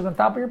 boxers on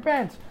top of your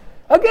pants.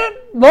 Again,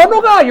 lo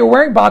noga, you're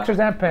wearing boxers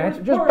and pants,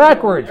 just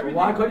backwards.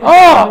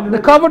 Oh, the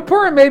covered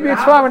Purim, maybe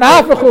it's fine.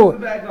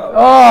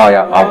 Oh,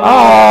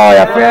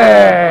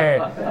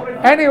 yeah.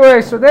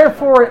 Anyway, so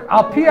therefore,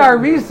 Api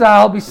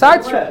Arizal,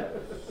 besides...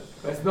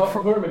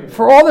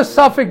 For all the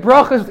Safek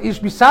Brachas,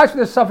 besides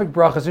the Safek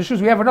Brachas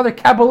issues, we have another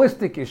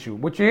Kabbalistic issue,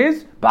 which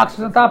is boxes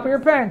on top of your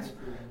pants.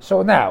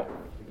 So now,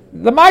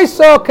 the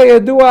Maisa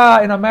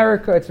Kayadua in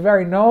America, it's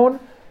very known.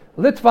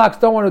 Litvaks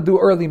don't want to do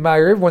early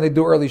Ma'ariv when they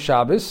do early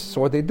Shabbos.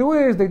 So what they do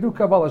is they do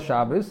Kabbalah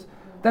Shabbos,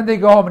 then they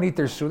go home and eat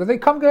their Suda. They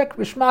come back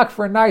Bishmak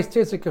for a nice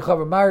Tzitzit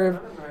Kechava Ma'ariv.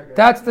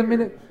 That's the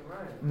minute.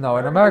 No,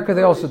 in America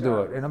they also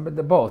do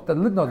it. Both. The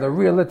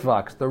real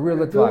Litvaks. The real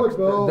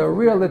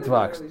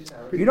Litvaks.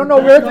 You don't know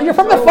where you're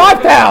from. The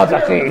 5 towns,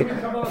 actually.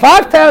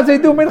 5 towns they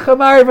do Mincha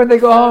Ma'ariv and they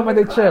go home and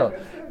they chill.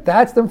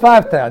 That's them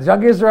 5 towns.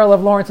 Young Israel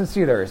of Lawrence and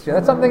Cedars. Yeah,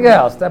 that's something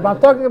else. I'm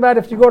talking about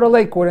if you go to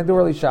Lakewood and do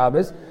early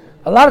Shabbos,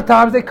 a lot of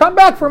times they come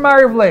back for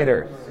Mariv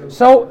later.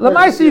 So,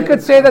 Lamaisa, you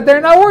could say that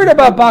they're not worried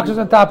about boxers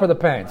on top of the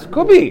pants.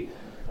 Could be.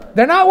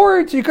 They're not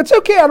worried. So you could say,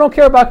 okay, I don't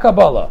care about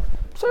Kabbalah.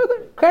 So,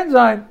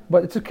 Kenzine.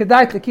 But it's a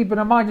kedai to keep it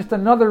in mind. Just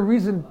another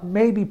reason,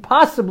 maybe,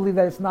 possibly,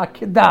 that it's not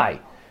kedai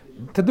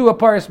to do a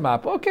paris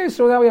map. Okay,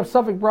 so now we have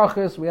Suffolk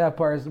brachas, we have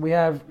paris, we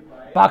have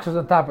boxers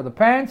on top of the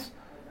pants.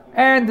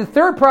 And the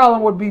third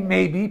problem would be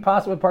maybe,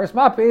 possibly paris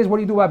map, is what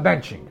do you do about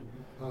benching?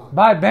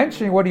 By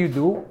benching, what do?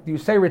 Do you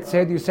say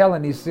Ritzeh? Do you say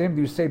Alanisim?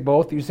 Do you say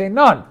both? Do you say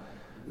none?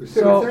 You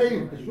say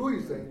Ritzeh, for sure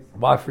you say.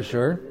 Why for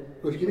sure?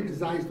 Because you get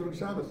Zayis during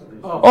Shabbos.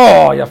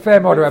 Oh,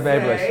 Yafeh Moder Rabbi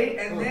Iblis.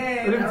 And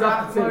then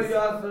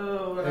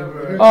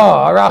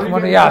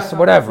Arachman Yas,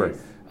 whatever.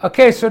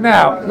 Okay, so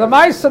now the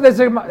Ma'isa, there's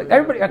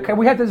everybody. Okay,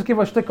 we had to just give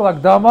a shtickle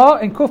akdama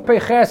in Kuf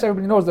Peiches.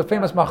 Everybody knows the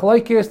famous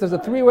machlokes. There's a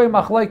 3-way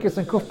machlokes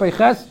in Kuf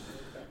Peiches.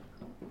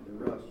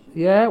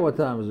 Yeah, what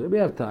time is it? We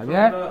have time.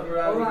 Yeah.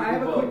 I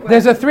have a quick question.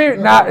 There's a 3.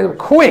 Now,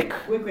 quick.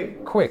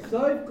 Quick.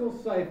 Saif Kul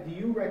Saif, do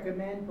you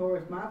recommend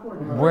Boris Map or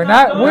not? We're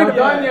not,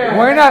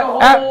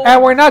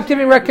 and we're not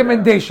giving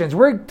recommendations.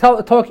 We're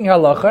talking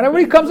halacha, and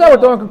everybody comes out with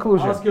their own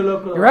conclusion.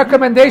 Your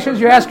recommendations,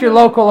 you ask your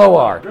local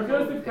OR.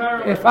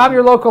 If I'm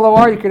your local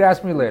OR, you could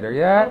ask me later.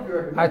 Yeah,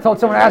 I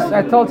told someone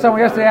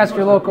yesterday, ask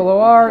your local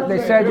OR. They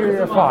said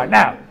you're fine.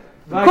 Now,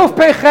 Kuf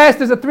Peiches,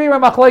 there's a 3-way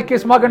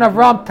machlokes, Magen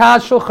Avram, Taz,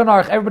 Shulchan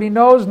Aruch. Everybody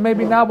knows.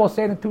 Maybe now we'll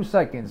say it in 2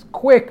 seconds.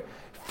 Quick,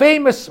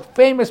 famous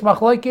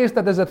machlokes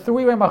that there's a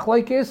 3-way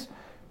machlokes.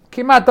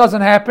 Kimat doesn't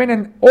happen,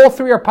 and all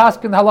 3 are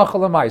paskin halacha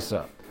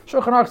lemaisa.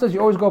 Shulchan Aruch says you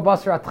always go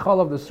basar atchal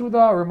of the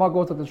Suda, or Ramah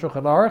goes to the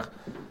Shulchan Aruch.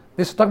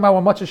 This is talking about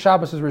when much of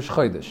Shabbos is Rish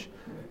Chodesh.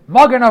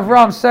 Magen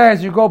Avram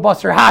says you go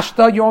basar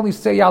hashta, you only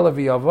say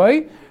Yalavi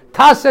Avai.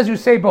 Taz says you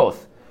say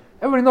both.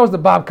 Everybody knows the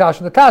Bam Kash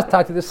and the Taz,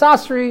 tied to the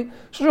Sasri.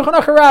 Shulchan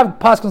Aruch Rav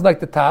paskins like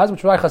the Taz,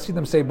 which why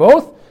Hasidim say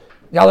both.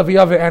 Yalavi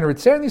Avai and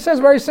Ritzeh. And he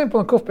says very simple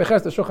in Kuf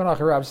Peches, the Shulchan Aruch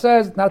Rav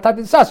says, not tied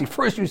to the Sasri.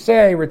 First you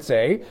say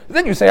Ritzeh,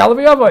 then you say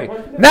Yalavi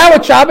Avai. Now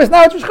it's Shabbos,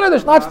 now it's Rish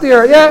Chodesh, not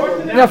Steer. Yeah?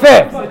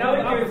 Yafeh.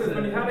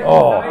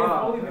 Oh.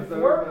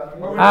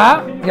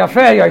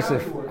 Yafeh,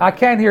 Yosef. I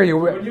can't hear you.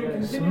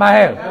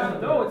 Mahel.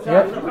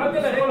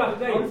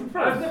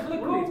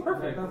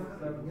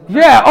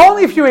 Yeah,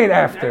 only if you ate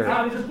after.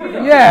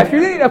 Yeah, if you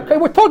didn't. Okay,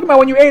 we're talking about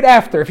when you ate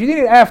after. If you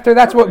didn't eat after,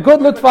 that's what good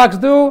Litvaks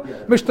do.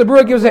 Mishnah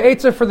Berurah gives an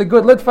eitzah for the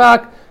good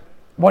Litvak.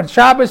 When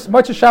Shabbos,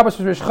 much of Shabbos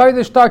is Rish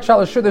Chodesh, start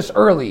Shalosh Shudas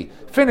early.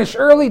 Finish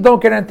early,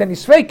 don't get into any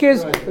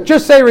sveikis.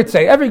 Just say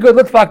Ritzeh. Every good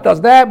Litvak does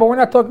that, but we're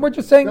not talking, we're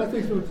just saying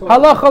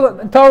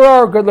Halacha, Torah,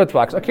 or good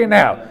Litvaks. Okay,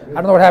 now, I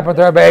don't know what happened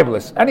to Rabbi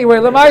Iblis. Anyway,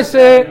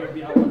 Lemaise.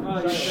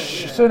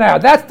 So now,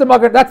 that's the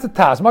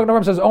Taz. Magen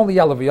Avram says only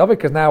Yalavi Avai,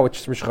 because now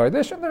it's Rish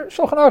Chodesh, and the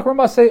Shulchan Aruch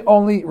Ramah say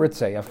only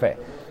Ritzeh. Yafeh.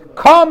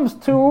 Comes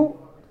to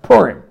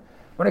Purim.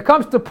 When it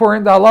comes to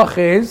Purim, the halach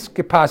is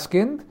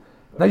Kepaskind.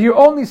 Now you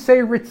only say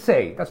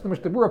Ritzeh. That's the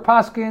Mishnah Berurah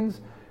paskins,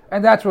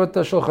 and that's what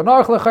the Shulchan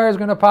Aruch Lechar is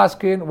going to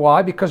paskin.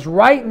 Why? Because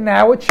right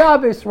now it's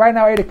Shabbos. Right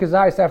now Eidek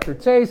Kazayis after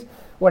Tzeis.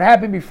 What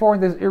happened before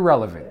is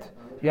irrelevant.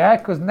 Yeah,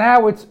 because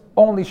now it's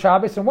only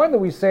Shabbos. And when do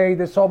we say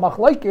this whole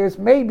machlokes?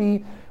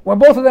 Maybe when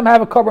both of them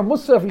have a korban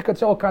musaf, you could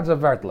say all kinds of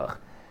vertlach.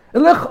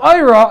 Lech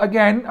Ira,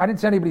 again, I didn't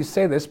see anybody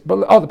say this,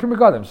 but the Pri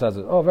Megadim says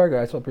it. Oh, very good.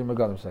 I saw Pri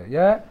Megadim say it.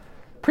 Yeah.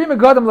 Pri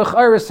Megadim Lech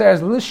Ira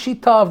says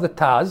L'shita of the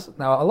Taz.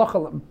 Now,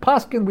 Allah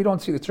Paskin, we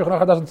don't see this. Shulchan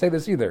Aruch doesn't say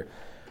this either.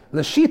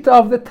 L'shita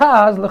of the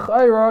Taz, Lech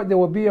Ira, there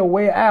will be a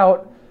way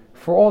out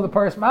for all the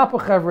Paris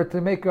Ma'apachevra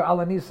to make a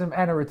Alanisim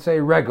and a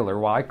Ritzeh regular.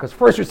 Why? Because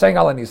first you're saying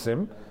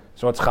Alanisim,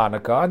 so it's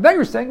Chanukah, and then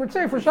you're saying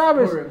Ritzeh for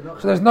Shabbos.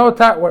 So there's no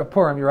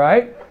Purim, you're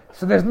right?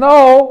 So there's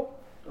no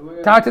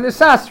Tar to the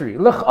Sasri,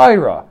 Lech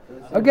Ira.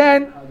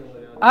 Again,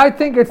 I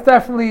think it's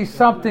definitely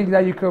something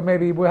that you could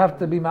maybe, we have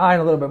to be ma'ayin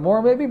a little bit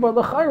more maybe, but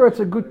Lech Ira, it's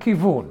a good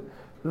kivun.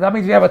 That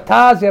means you have a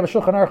Taz, you have a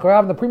Shulchan Aruch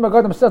Rav, and the Pri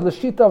Megadim says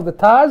L'shita of the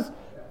Taz.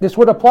 This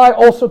would apply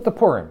also to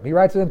Purim. He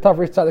writes it in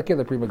Tavris Tzaddik,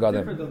 the Pri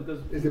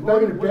Megadim. Is it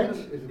better than bench?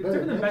 It's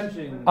different than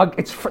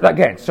benching.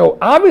 Again, so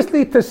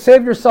obviously to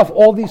save yourself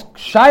all these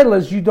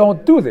shilas, you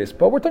don't do this.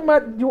 But we're talking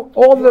about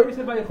all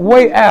the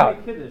way out.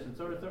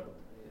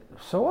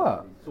 So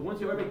what? So once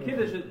you already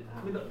kiddush,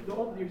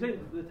 you're saying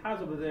the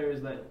Taz over there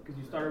is that because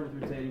you started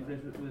with Ritzeh, you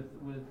finished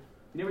with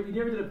you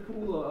never did a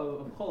pool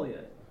of Chol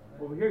yet.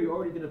 Over here, you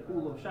already did a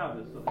pool of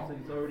Shabbos, so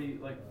it's already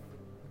like.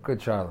 Good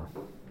shilah.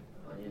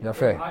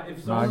 Yafeh.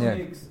 If someone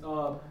makes,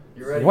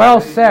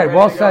 well said,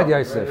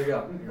 Yosef.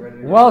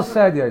 Well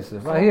said,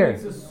 Yosef. Right here.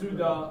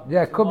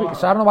 Yeah, could be.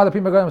 So I don't know why the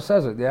Pri Megadim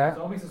says it. Yeah.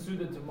 Someone makes a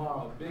Suda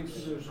tomorrow, big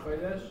Suda of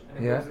Chodesh,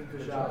 and it goes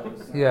into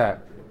Shabbos. Yeah.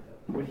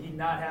 Would he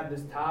not have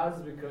this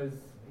Taz because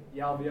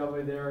Yalavi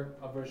Avai there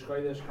of Rosh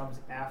Chodesh comes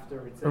after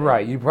Ritzeh?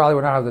 Right. You probably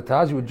would not have the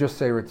Taz. You would just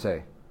say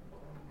Ritzeh.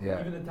 Yeah.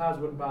 Even the Taz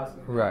wouldn't pass.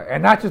 Right.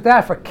 And not just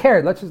that, for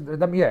Keret. Not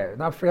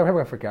for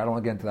Keret. I don't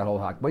want to get into that whole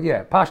hack. But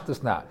yeah,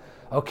 Pashtus not.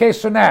 Okay,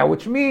 so now,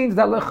 which means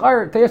that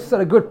Lechar, Tayas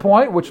said a good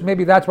point, which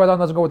maybe that's why that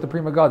doesn't go with the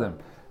Pri Megadim.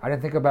 I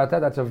didn't think about that.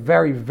 That's a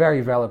very,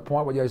 very valid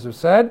point. What Yosef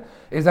said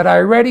is that I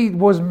already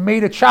was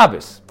made at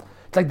Shabbos.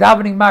 It's like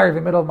davening Mariv in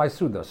the middle of my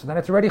Suda. So then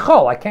it's already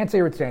Chol. I can't say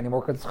Ritzay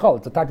anymore because it's Chol.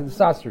 It's attached to the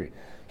Sasri.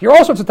 Here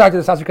also it's attached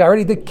to the Sasri because I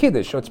already did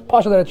Kiddush. So it's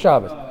Pasha that it's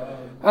Shabbos.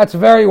 That's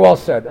very well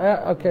said.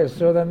 Okay,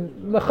 so then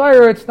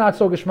L'chayr, it's not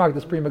so Geshmak,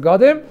 this Pri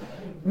Megadim.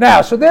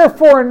 Now, so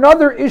therefore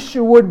another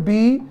issue would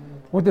be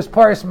with this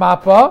Paris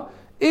Mappa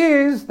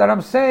is that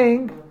I'm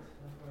saying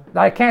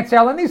that I can't say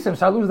Alanisim,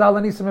 so I lose the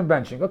Alanisim in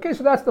benching. Okay,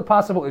 so that's the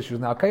possible issues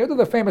now. Okay, you do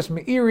the famous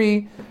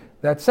Meiri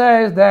that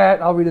says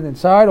that, I'll read it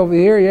inside over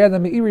here, yeah, the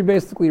Meiri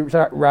basically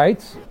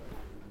writes,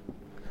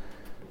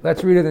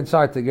 let's read it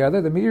inside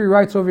together. The Meiri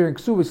writes over here in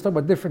Ksuv, he's talking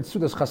about different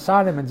Sudas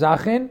Chasanim and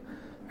Zachin,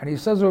 and he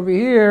says over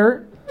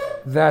here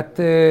that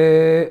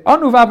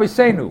Anu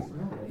Vavisenu,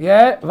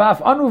 yeah,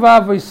 Vav Anu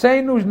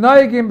Vavisenu,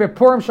 Noigim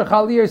Bepurim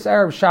Shachaliyas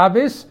Arab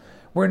Shabbos,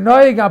 we're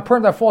Noig on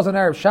Purim that falls on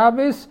Arab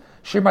Shabbos,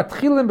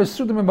 Shematchilim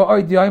Besudim in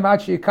Ba'oid Yoim,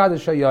 Achi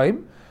Yikadosh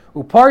Yoim,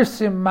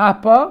 Uparsim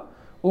Mappa,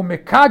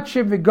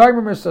 Umekachim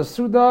v'goyim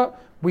Sasuda.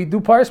 We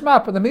do Paris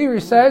Mappa. The Meiri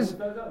says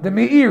the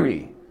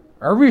Meiri,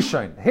 or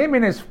Rishon. Him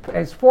and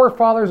his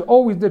forefathers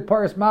always did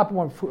Paris Mappa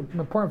when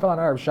Purim fell on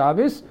Arab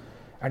Shabbos,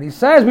 and he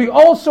says we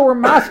also were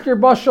masker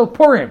bashal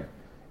Purim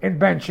in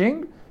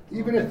benching.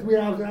 Even at 3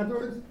 hours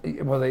afterwards?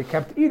 Well, they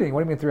kept eating.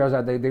 What do you mean 3 hours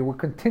after? They were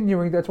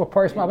continuing. That's what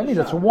Paris Mappa means.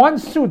 It's one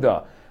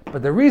Suda.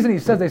 But the reason he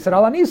says they said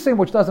Al Anisim,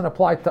 which doesn't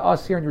apply to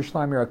us here in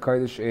Yerushalayim Yer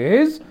HaKodesh,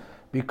 is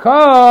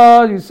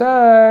because he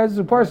says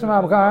the person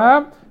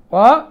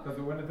what?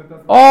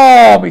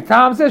 Oh,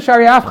 mitam ze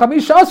shariaf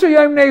chamish also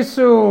yom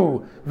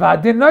nesu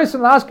v'adin noisim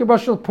lasker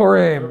bashul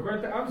Purim.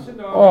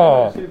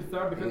 Oh,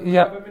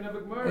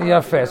 yeah,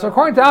 fair. So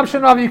according to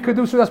Amshanov, you could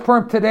do Sudas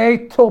Purim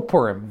today till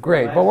Purim.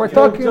 Great, but we're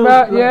talking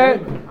about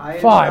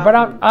fine. But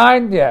not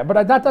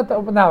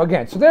now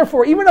again. So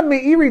therefore, even a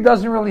Meiri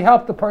doesn't really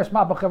help the Paris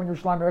Mappa in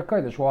Yerushalayim Yer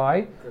HaKodesh.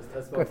 Why?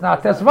 It's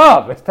not Tes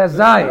Vav. It's Tes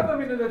Zayin.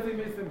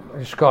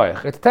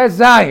 It's Tes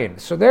Zayin.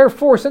 So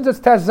therefore, since it's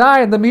Tes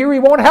Zayin, the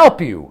Meiri won't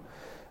help you.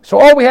 So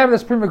all we have in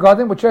this Pri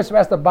Megadim, which Yosef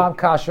asked the Bam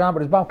Kasha,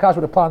 but his Bam Kasha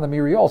would apply on the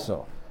Meiri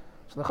also.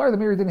 So the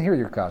Meiri didn't hear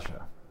your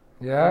Kasha.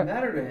 Yeah? It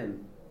mattered to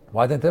him.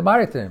 Why didn't it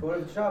matter to him?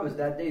 According to Shabbos,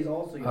 that day is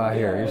also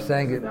Here, you're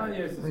saying it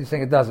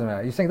doesn't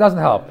matter. You're saying it doesn't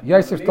help.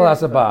 Yosef still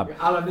has a bomb.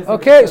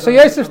 Okay, so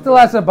Yosef still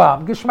has a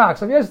bomb. Gishmak.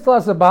 So if Yosef still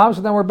has a bomb,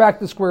 so then we're back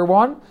to square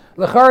one.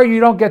 L'chara, you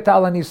don't get to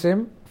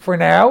Alanisim for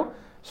now.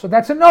 So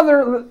that's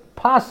another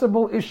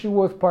possible issue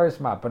with Paris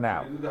Mappa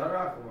now.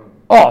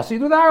 Oh, so you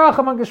do the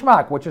Haracham on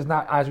Gishmak, which is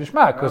not as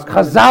Gishmak, because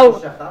Chazal,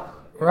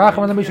 Haracham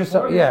on the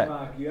Mishnah,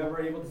 yeah. You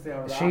ever able to say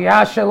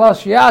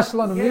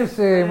Shiyashalon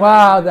Nisim,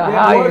 wow, the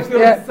highest,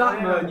 yeah.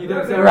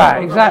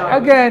 Right, exactly.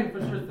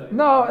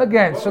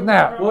 Again, so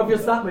now,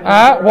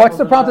 what's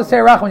the problem to say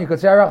Haracham? You could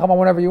say Haracham on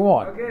whatever you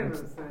want.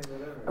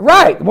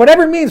 Right,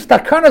 whatever means,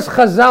 Takanas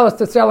Chazal is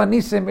to say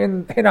Nisim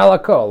in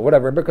Alakol,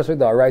 whatever, because we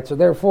do, right? So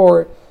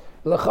therefore,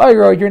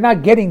 L'chayro, you're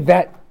not getting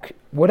that.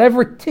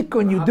 Whatever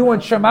tikkun you do in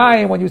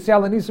Shemayim when you say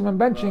Al Anisim and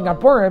benching on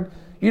Purim,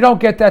 you don't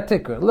get that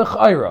tikkun.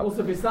 L'chayro.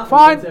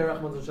 Fine.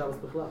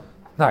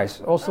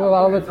 Nice. Also a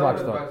lot of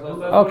Litvaks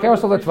though. Okay,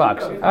 also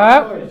Litvaks.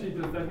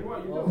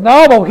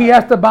 No, but he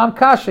has the Bam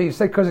Kasha. He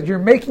said because you're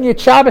making it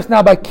Shabbos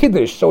now by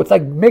Kiddush, so it's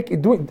like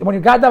when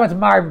you got down it's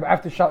Mariv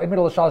after in the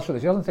middle of Shalosh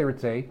Shudas. He doesn't say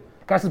Ritzei.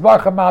 Guy says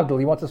Baruch HaMagdal.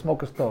 He wants to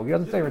smoke a stove. He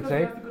doesn't say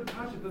Ritzei.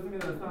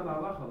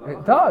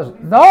 It does.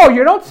 No,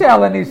 you don't say Al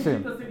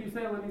Anisim.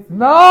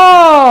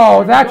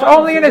 No, that's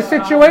only in a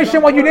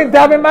situation when you didn't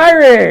daven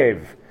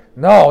Mariv.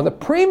 No, the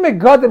Pri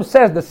Megadim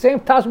says the same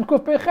Tashim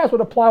Kuf Peches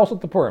would apply also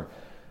to Purim.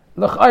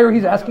 L'chayr,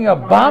 he's asking a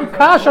Bam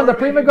Kash on the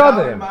Pri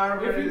Megadim.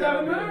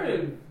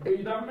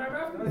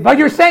 But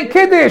you're saying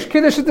Kiddush.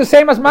 Kiddush is the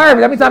same as Mariv.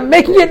 That means I'm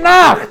making it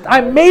Nacht. I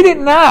made it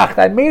Nacht.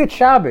 I made it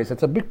Shabbos.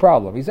 It's a big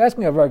problem. He's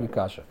asking a very good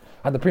kasha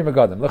on the Pri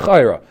Megadim.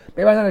 L'chayr.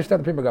 Maybe I don't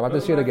understand the Pri Megadim. I have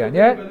to see it again.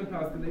 Yeah?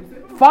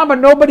 Fine, but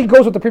nobody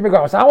goes with the Pri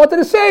Megadim. So I wanted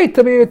to say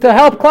to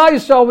help Klal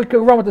Yisrael, we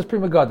could run with this Pri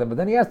Megadim. But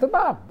then he asked the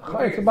Bam.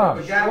 It's a Bam.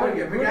 The guy would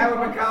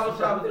Makal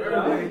Shabbos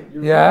early.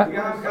 Yeah. The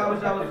guy would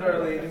Makal Shabbos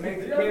early. He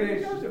makes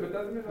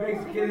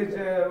Kiddush,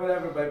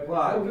 whatever, by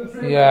plot.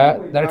 Yeah.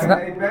 Then it's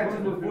not. He benches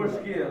before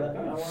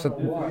Shkia.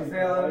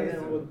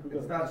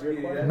 It's not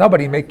Shkia.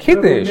 Nobody make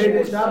Kiddush.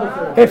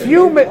 If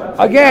you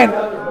again,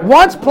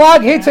 once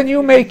plug hits and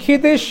you make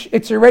Kiddush,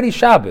 it's already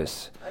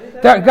Shabbos.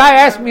 The guy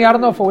asked me, I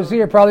don't know if it was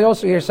here, probably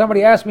also here.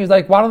 Somebody asked me, he's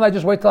like, why don't I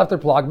just wait till after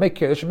plug, make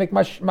Kiddush, and make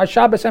my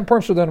Shabbos and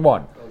Purim Suda in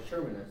one?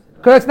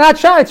 Because it's not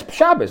Shabbos, it's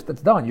Shabbos.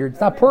 That's done. It's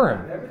not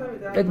Purim.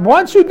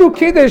 Once you do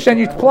Kiddush and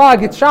you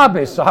plug, it's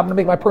Shabbos. So I'm going to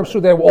make my Purim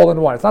Suda all in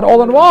one. It's not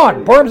all in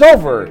one. Purim's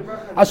over.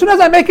 As soon as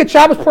I make it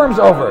Shabbos, Purim's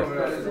over.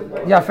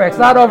 Yafeh, it's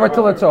not over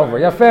till it's over.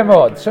 Yafeh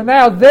mod. So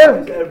now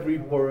there. Every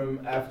Purim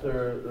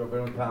after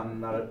Rabbeinu Tam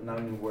not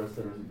any worse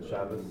than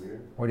Shabbos.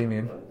 What do you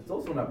mean? It's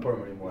also not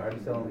Purim anymore. How do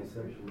you tell these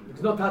things?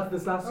 It's not touch the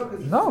Sasra.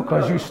 No,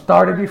 because you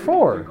started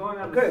before.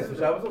 Okay, so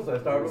Shabbos also I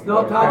started It's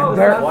not before. touch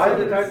the Sasra. Why is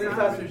it touch the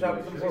Sasra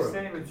Shabbos and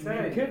Purim? It's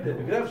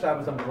You could have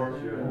Shabbos and Purim.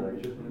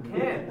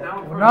 can't.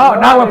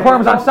 Now when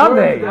Purim's on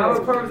Sunday. Now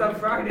when Purim's on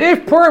Friday.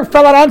 If Purim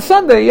fell out on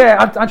Sunday,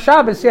 yeah, on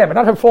Shabbos, yeah, but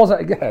not if it falls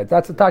out. Yeah,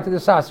 that's the talk to the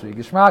Sasri.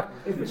 Gishmak.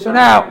 So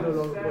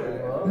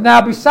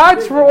now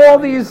besides for all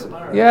these,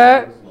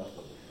 yeah.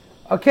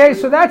 Okay,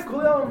 so that's. After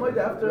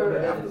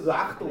the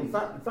Achtel, it's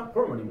not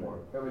Purim anymore.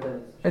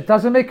 It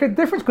doesn't make a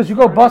difference because you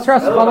go Basar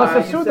Chalas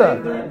of Suda.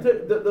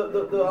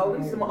 The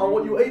Alisim on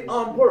what you ate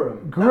on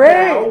Purim.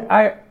 Great,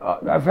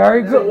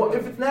 very good. So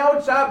if it's now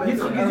it's Shabbos, You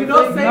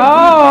don't say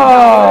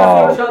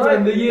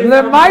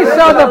The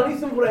Maisa,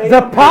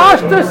 the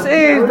Pashtus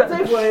is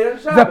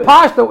the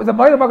Pashtus. The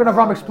Ma'adim Magen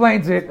Avraham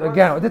explains it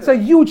again. It's a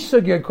huge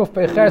sugya in Kuf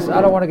Peiches. I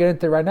don't want to get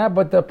into it right now,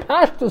 but the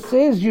Pashtus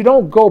is you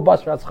don't go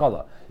Basar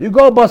Chalas. You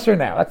go Basar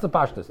now. That's the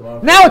Pashtus.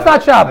 Now it's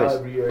not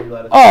Shabbos.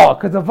 Oh,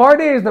 because the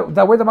Vardi is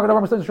the way the Magen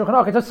Avraham says in Shulchan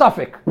Aruch, it's a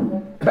suffix.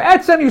 But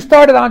Etzem, you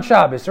started on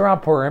Shabbos,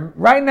 around Purim.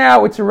 Right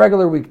now, it's a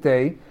regular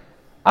weekday.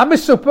 I'm a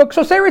supuk,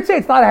 so say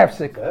it's not a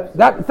hefsek.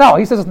 No,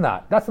 he says it's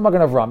not. That's the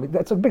Magen Avraham.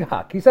 That's a big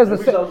hack. He says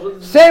the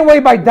same way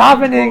by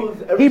davening.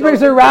 He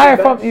brings a raya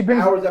from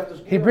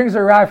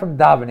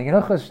davening. In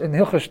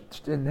Hilchas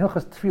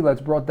Tefillah,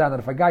 it's brought down that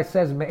if a guy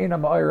says Me'ina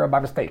Ma'ira by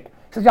mistake,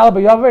 he says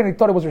Yalba Yaveh and he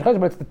thought it was Rosh Hashanah,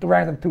 but it's the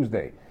random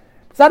Tuesday.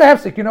 It's not a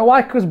hefsek. You know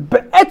why? Because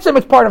be'etzem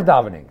it's part of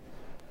davening.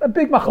 A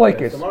big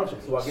machlekes.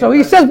 So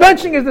he says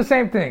benching is the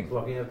same thing.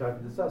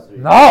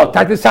 No,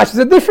 Tatis Sash is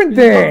a different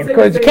thing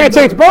because you can't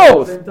say it's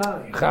both.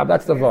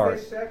 That's the var.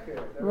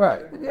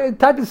 Right.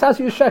 Tatis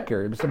Sash is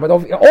sheker. But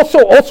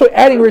also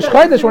adding Rish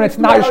Chodesh when it's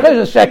not Rish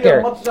Chodesh is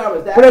sheker.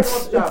 But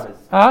it's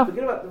huh?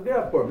 Forget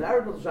about Purim. The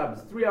average of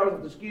Shabbos, 3 hours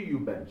of the ski you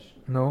bench.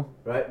 No.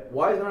 Right?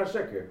 Why is it not a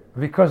sheker?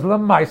 Because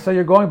Lamaisa,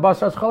 you're going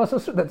Basar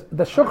Chalas.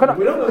 The Shulchan.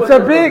 It's a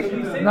big.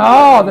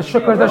 No, the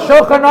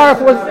Shulchan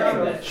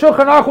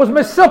Aruch was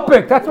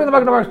Mesupik. That's what the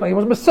Magen Avraham explained.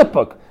 He was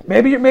Mesupik.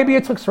 Maybe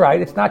it looks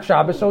right. It's not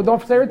Shabbos, so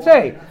don't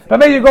say. But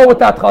maybe you go with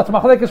that Chatz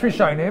Machlekes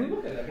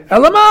Rishonim.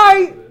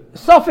 Elamai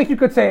Suffolk you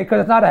could say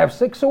because it's not a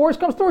hefsek. So worst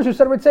comes to worst, you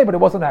said it would say, but it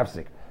wasn't a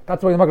hefsek.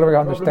 That's why the Magen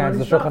Avraham understands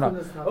the Shulchan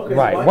Aruch. Okay,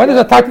 right. So when there's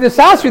a talk to the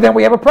Sasri, then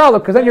we have a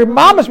problem because then your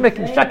mom is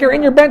making sheker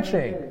in your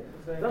benching.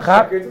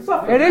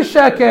 It is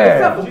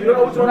sheker.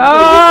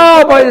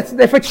 No, but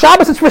if it's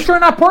Shabbos, it's for sure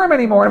not Purim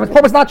anymore. And if it's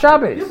Purim, it's not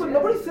Shabbos. Yeah, but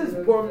nobody says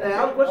Purim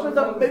now. The question is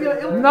maybe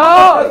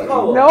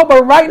no,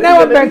 but right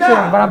now I'm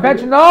benching. But I'm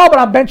benching now.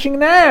 I'm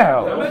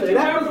benching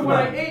now what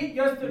I ate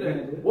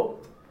yesterday. What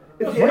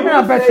do you mean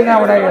I'm benching now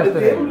what I ate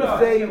yesterday?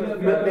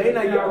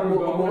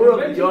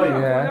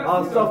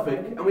 On suffix,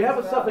 and we have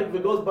a suffix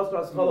that goes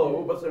Basar Aschala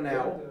or Basar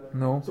now.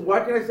 No. So why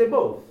can't I say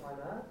both?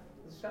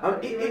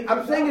 I'm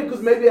saying it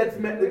because maybe that's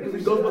because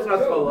it goes Basar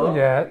Aschala.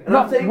 Yeah.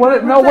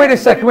 No, wait a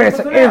second. If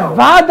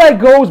Vadai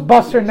goes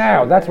Basar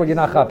now, that's what you're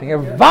not chopping.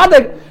 If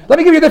Vadai, let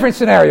me give you a different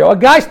scenario. A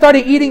guy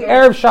started eating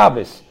Erev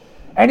Shabbos,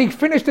 and he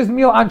finished his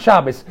meal on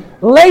Shabbos.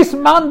 Leis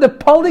man de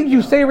polig,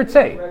 you say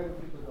Ritzei.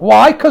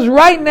 Why? Because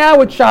right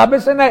now it's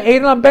Shabbos and I ate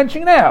and I'm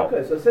benching now.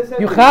 Okay, so say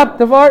you chap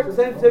the var.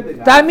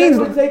 That means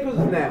now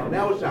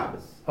it's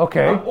Shabbos.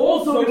 Okay. I'm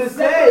also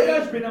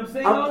saying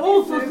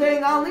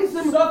Al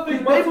Nisim.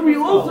 Maybe we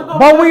also go.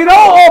 But we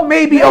don't.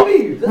 Maybe.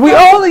 We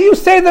only you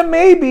say the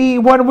maybe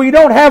when we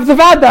don't have the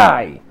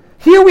vadai.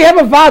 Here we have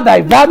a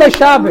vadai. Vadai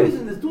Shabbos.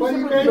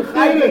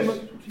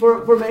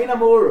 For Me'ina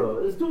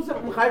Mora, there's two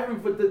separate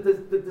Mechayim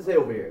to say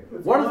over here.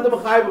 One is the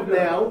Mechayiv of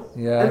now,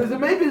 and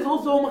there's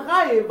also a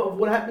Mechayiv of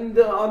what happened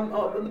on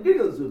the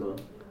beginning of the Suda.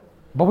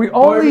 But we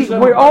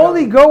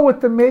only go with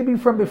the maybe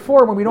from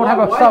before when we don't have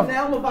a stuff. Why is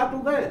now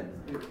Mevatel then?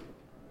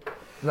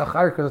 The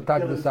Chayr because it's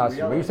tied to the Sasri.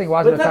 But you're saying why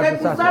is it tied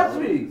to the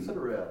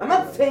Sasri? I'm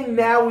not saying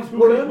now is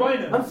Purim.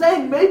 I'm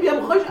saying maybe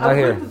I'm going to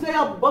say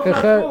I'll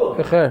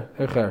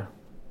Basar.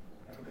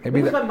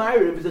 Maybe that.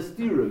 If it's a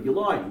steerer, you're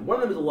lying. One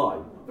of them is a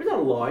lie. It's not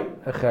a lie.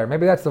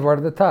 Maybe that's the word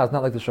of the Taz,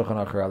 not like the Shulchan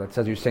Aruch that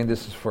says you're saying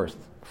this is first.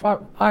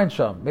 Fine, Ein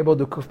Sham. Maybe we'll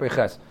do Kuf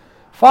Beiches.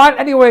 Fine.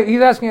 Anyway,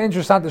 he's asking an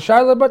interesting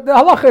shaila, but the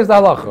halacha is the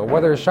halacha.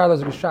 Whether a shaila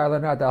is a shaila or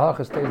not, the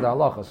halacha stays the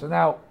halacha. So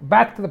now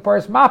back to the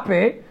Paris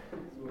Mape.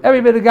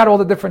 Everybody got all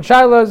the different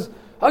shailas.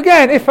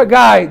 Again, if a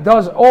guy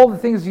does all the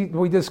things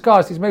we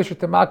discussed, he's made sure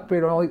to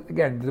makpid.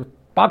 Again, the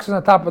box on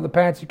the top of the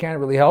pants you can't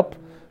really help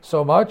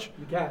so much.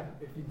 You can.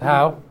 If you do,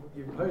 how?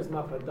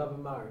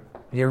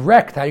 You're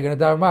wrecked. How are you going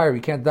to daven Ma'ariv?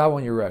 You can't daven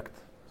when you're wrecked.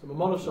 So I'm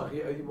going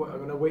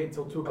to wait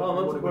until 2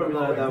 o'clock.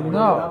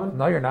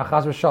 No, you're not.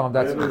 Chaz v'shalom.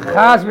 That's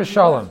chaz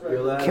v'shalom.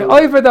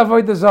 Ke'oived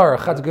avodah zarah.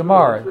 Chaz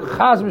Gemara.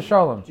 Chaz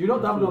v'shalom.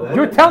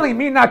 You're telling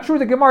me not true.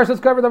 The Gemara says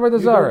covered avodah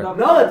zarah.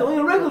 No, it's only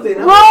a regular day.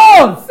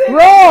 Wrong.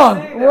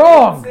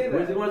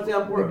 Where's it going to say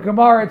on Purim? The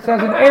Gemara it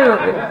says in Erev.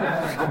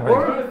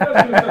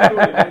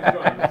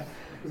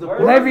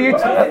 Rabbi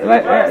Yitzchak.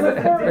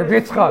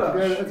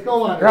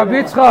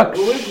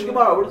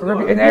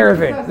 In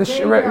Erevin.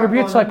 Rabbi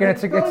Yitzchak, and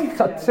it's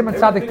Simon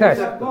Tzadik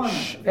test.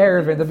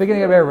 Erevin, the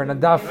beginning of Erevin. The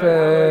daf,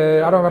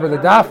 I don't remember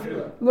the daf.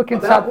 Look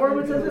inside.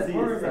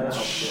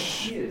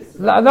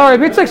 No,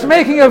 Rabbi Yitzchak's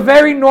making a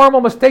very normal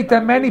mistake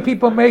that many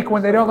people make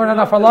when they don't learn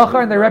enough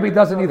halacha, and the Rebbe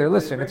doesn't either.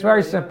 Listen, it's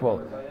very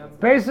simple.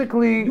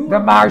 Basically, the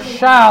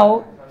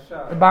Marshal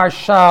The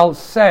Marshal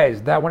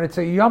says that when it's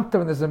a Yom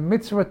Tov and there's a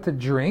mitzvah to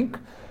drink,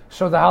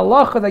 so the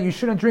halacha that you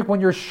shouldn't drink when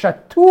you're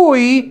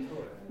shatui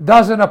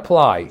doesn't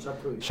apply.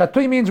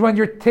 Shatui means when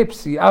you're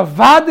tipsy.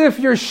 Avad, if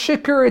you're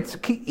shikr, it's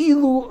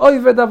ki'ilu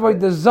oived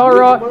avodah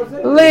zara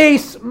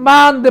leis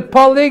man de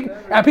polig.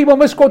 And people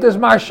misquote as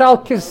Marshal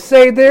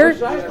Kiseder.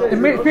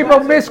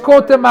 People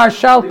misquote the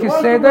Marshal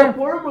Kiseder.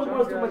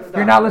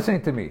 You're not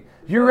listening to me.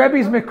 Your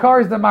Rebbe's Makar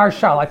is the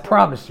Marshal, I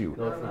promise you.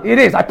 It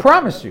is, I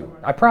promise you.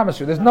 I promise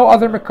you. There's no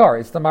other Makar.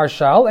 It's the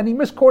Marshal, and he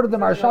misquoted the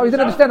Marshal. He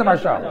didn't understand the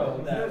Marshal.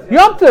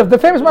 Yom Tov, the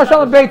famous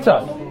Marshal in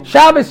Beitza.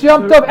 Shabbos,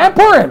 Yom Tov, and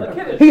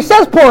Purim. He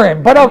says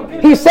Purim, but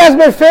he says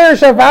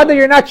Meferish Avada,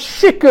 you're not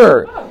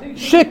shikr.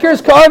 Shikr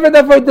is ka'aved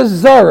avodah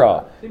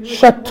zara.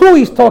 Shatu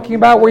he's talking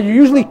about where you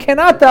usually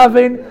cannot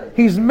daven.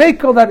 He's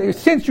makel that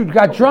since you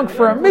got drunk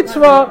for a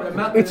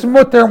mitzvah, it's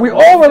mutter. And we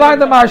all rely on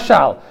the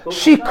Marshal.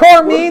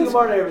 Shikor means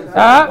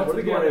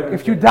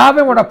if you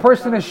daven when a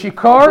person is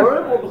shikor,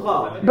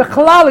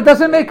 b'chalal, it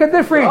doesn't make a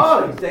difference.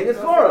 Oh, he's saying a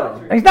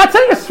svara. He's not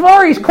saying a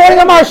svara. He's quoting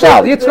the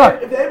Marshal.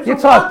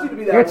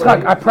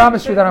 Yitzchak, I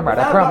promise you that I'm right.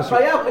 I promise you.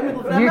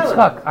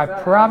 Yitzchak, I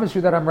promise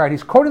you that I'm right.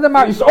 He's quoting the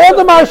Marshal. It's all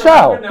the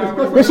Marshal.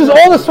 This is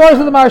all the svaras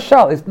of the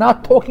Marshal. It's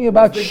not talking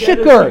about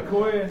shikor.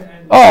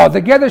 Oh,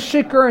 the gather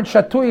shikr and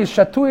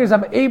shatui is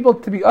I'm able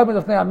to be Abed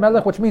of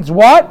Melech, which means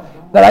what?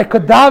 That I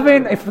could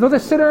daven, if there's a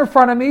sitter in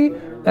front of me,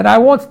 and I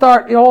won't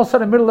start, all of a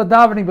sudden, in the middle of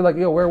davening, be like,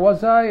 yo, where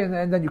was I?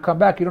 And then you come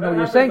back, you don't know what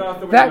you're saying.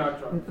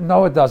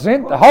 No, it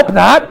doesn't. I hope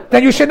not.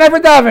 Then you should never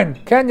daven.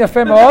 Ken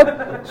yafeh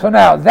me'od. So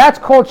now, that's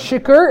called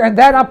shikr, and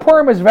that on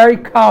Purim is very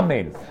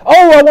common.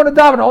 Oh, I want to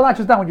daven. Oh, not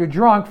just that. When you're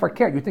drunk,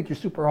 forget. You think you're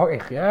super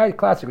heich. Yeah,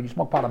 classic. You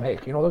smoke pot, I'm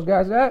heich. You know those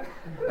guys, yeah?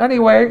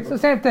 Anyway, it's the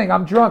same thing.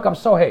 I'm drunk, I'm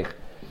so heich.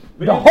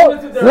 The whole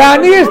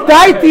Lanias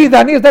daiti.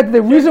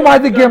 The reason why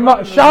the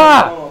Gemara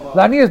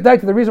Lanias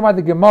daiti. The reason why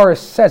the Gemara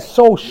says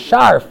so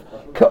sharp,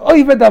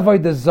 ka'oived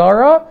avodah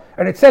zara,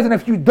 and it says, and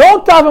if you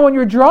don't daven when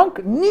you're drunk,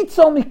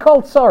 nitzel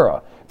mikol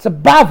tzara. It's a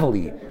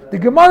bavli. The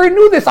Gemara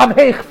knew this. I'm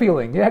heich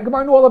feeling. Yeah,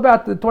 Gemara knew all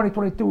about the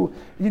 2022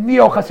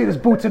 Neo Hasidus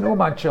boots and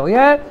Uman chill.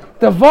 Yeah,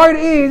 the word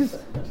is.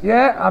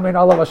 Yeah, I mean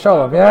Allah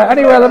Shalom. Yeah.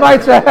 Anyway, the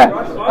might say.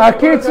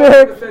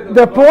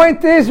 The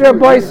point is,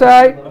 Rabbi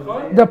Sai.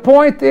 The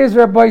point is,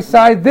 Rabbi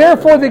Sai,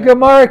 therefore the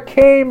Gemara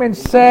came and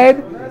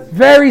said,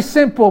 very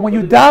simple, when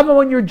you daven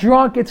when you're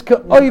drunk, it's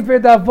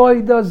ka'oived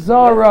avodah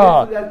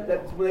zara.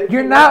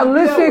 You're not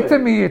listening to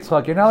me,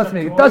 Yitzchak. You're not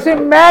listening. It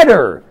doesn't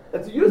matter.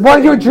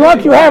 When you're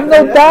drunk, you have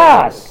no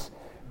das.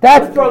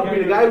 That's drunk.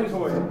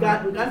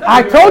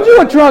 I told you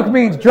what drunk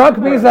means. Drunk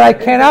means that I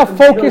cannot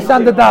focus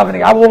on the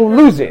davening. I will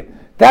lose it.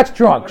 That's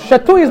drunk.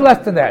 Shatui is less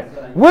than that.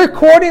 We're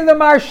quoting the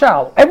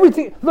Marshal.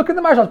 Everything. Look in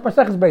the Marshal.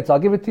 Paseches Beitz. I'll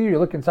give it to you. You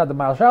look inside the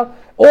Marshal.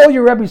 All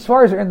your Rebbe's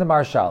svaras are in the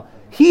Marshal.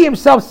 He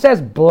himself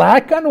says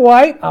black and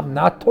white. I'm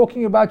not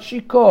talking about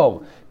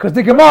Shikov. Because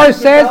the Gemara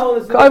says,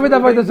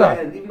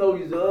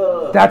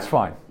 that's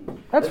fine.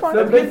 That's fine.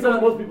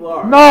 Most people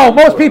are. No,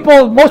 most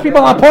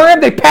people on Purim,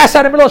 they pass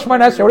out in the middle of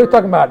Shemona Esrei. What are you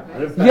talking about?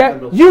 Yeah,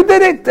 you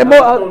did it.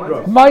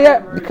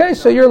 Okay,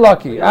 so you're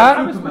lucky.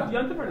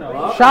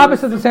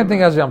 Shabbos is the same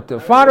thing as Yom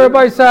Tov. Father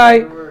Rabbi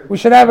say we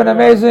should have an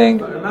amazing.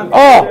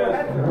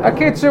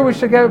 Akitzu, we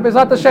should get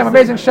Bezat Hashem,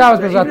 amazing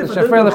Shabbos, Bezat Hashem.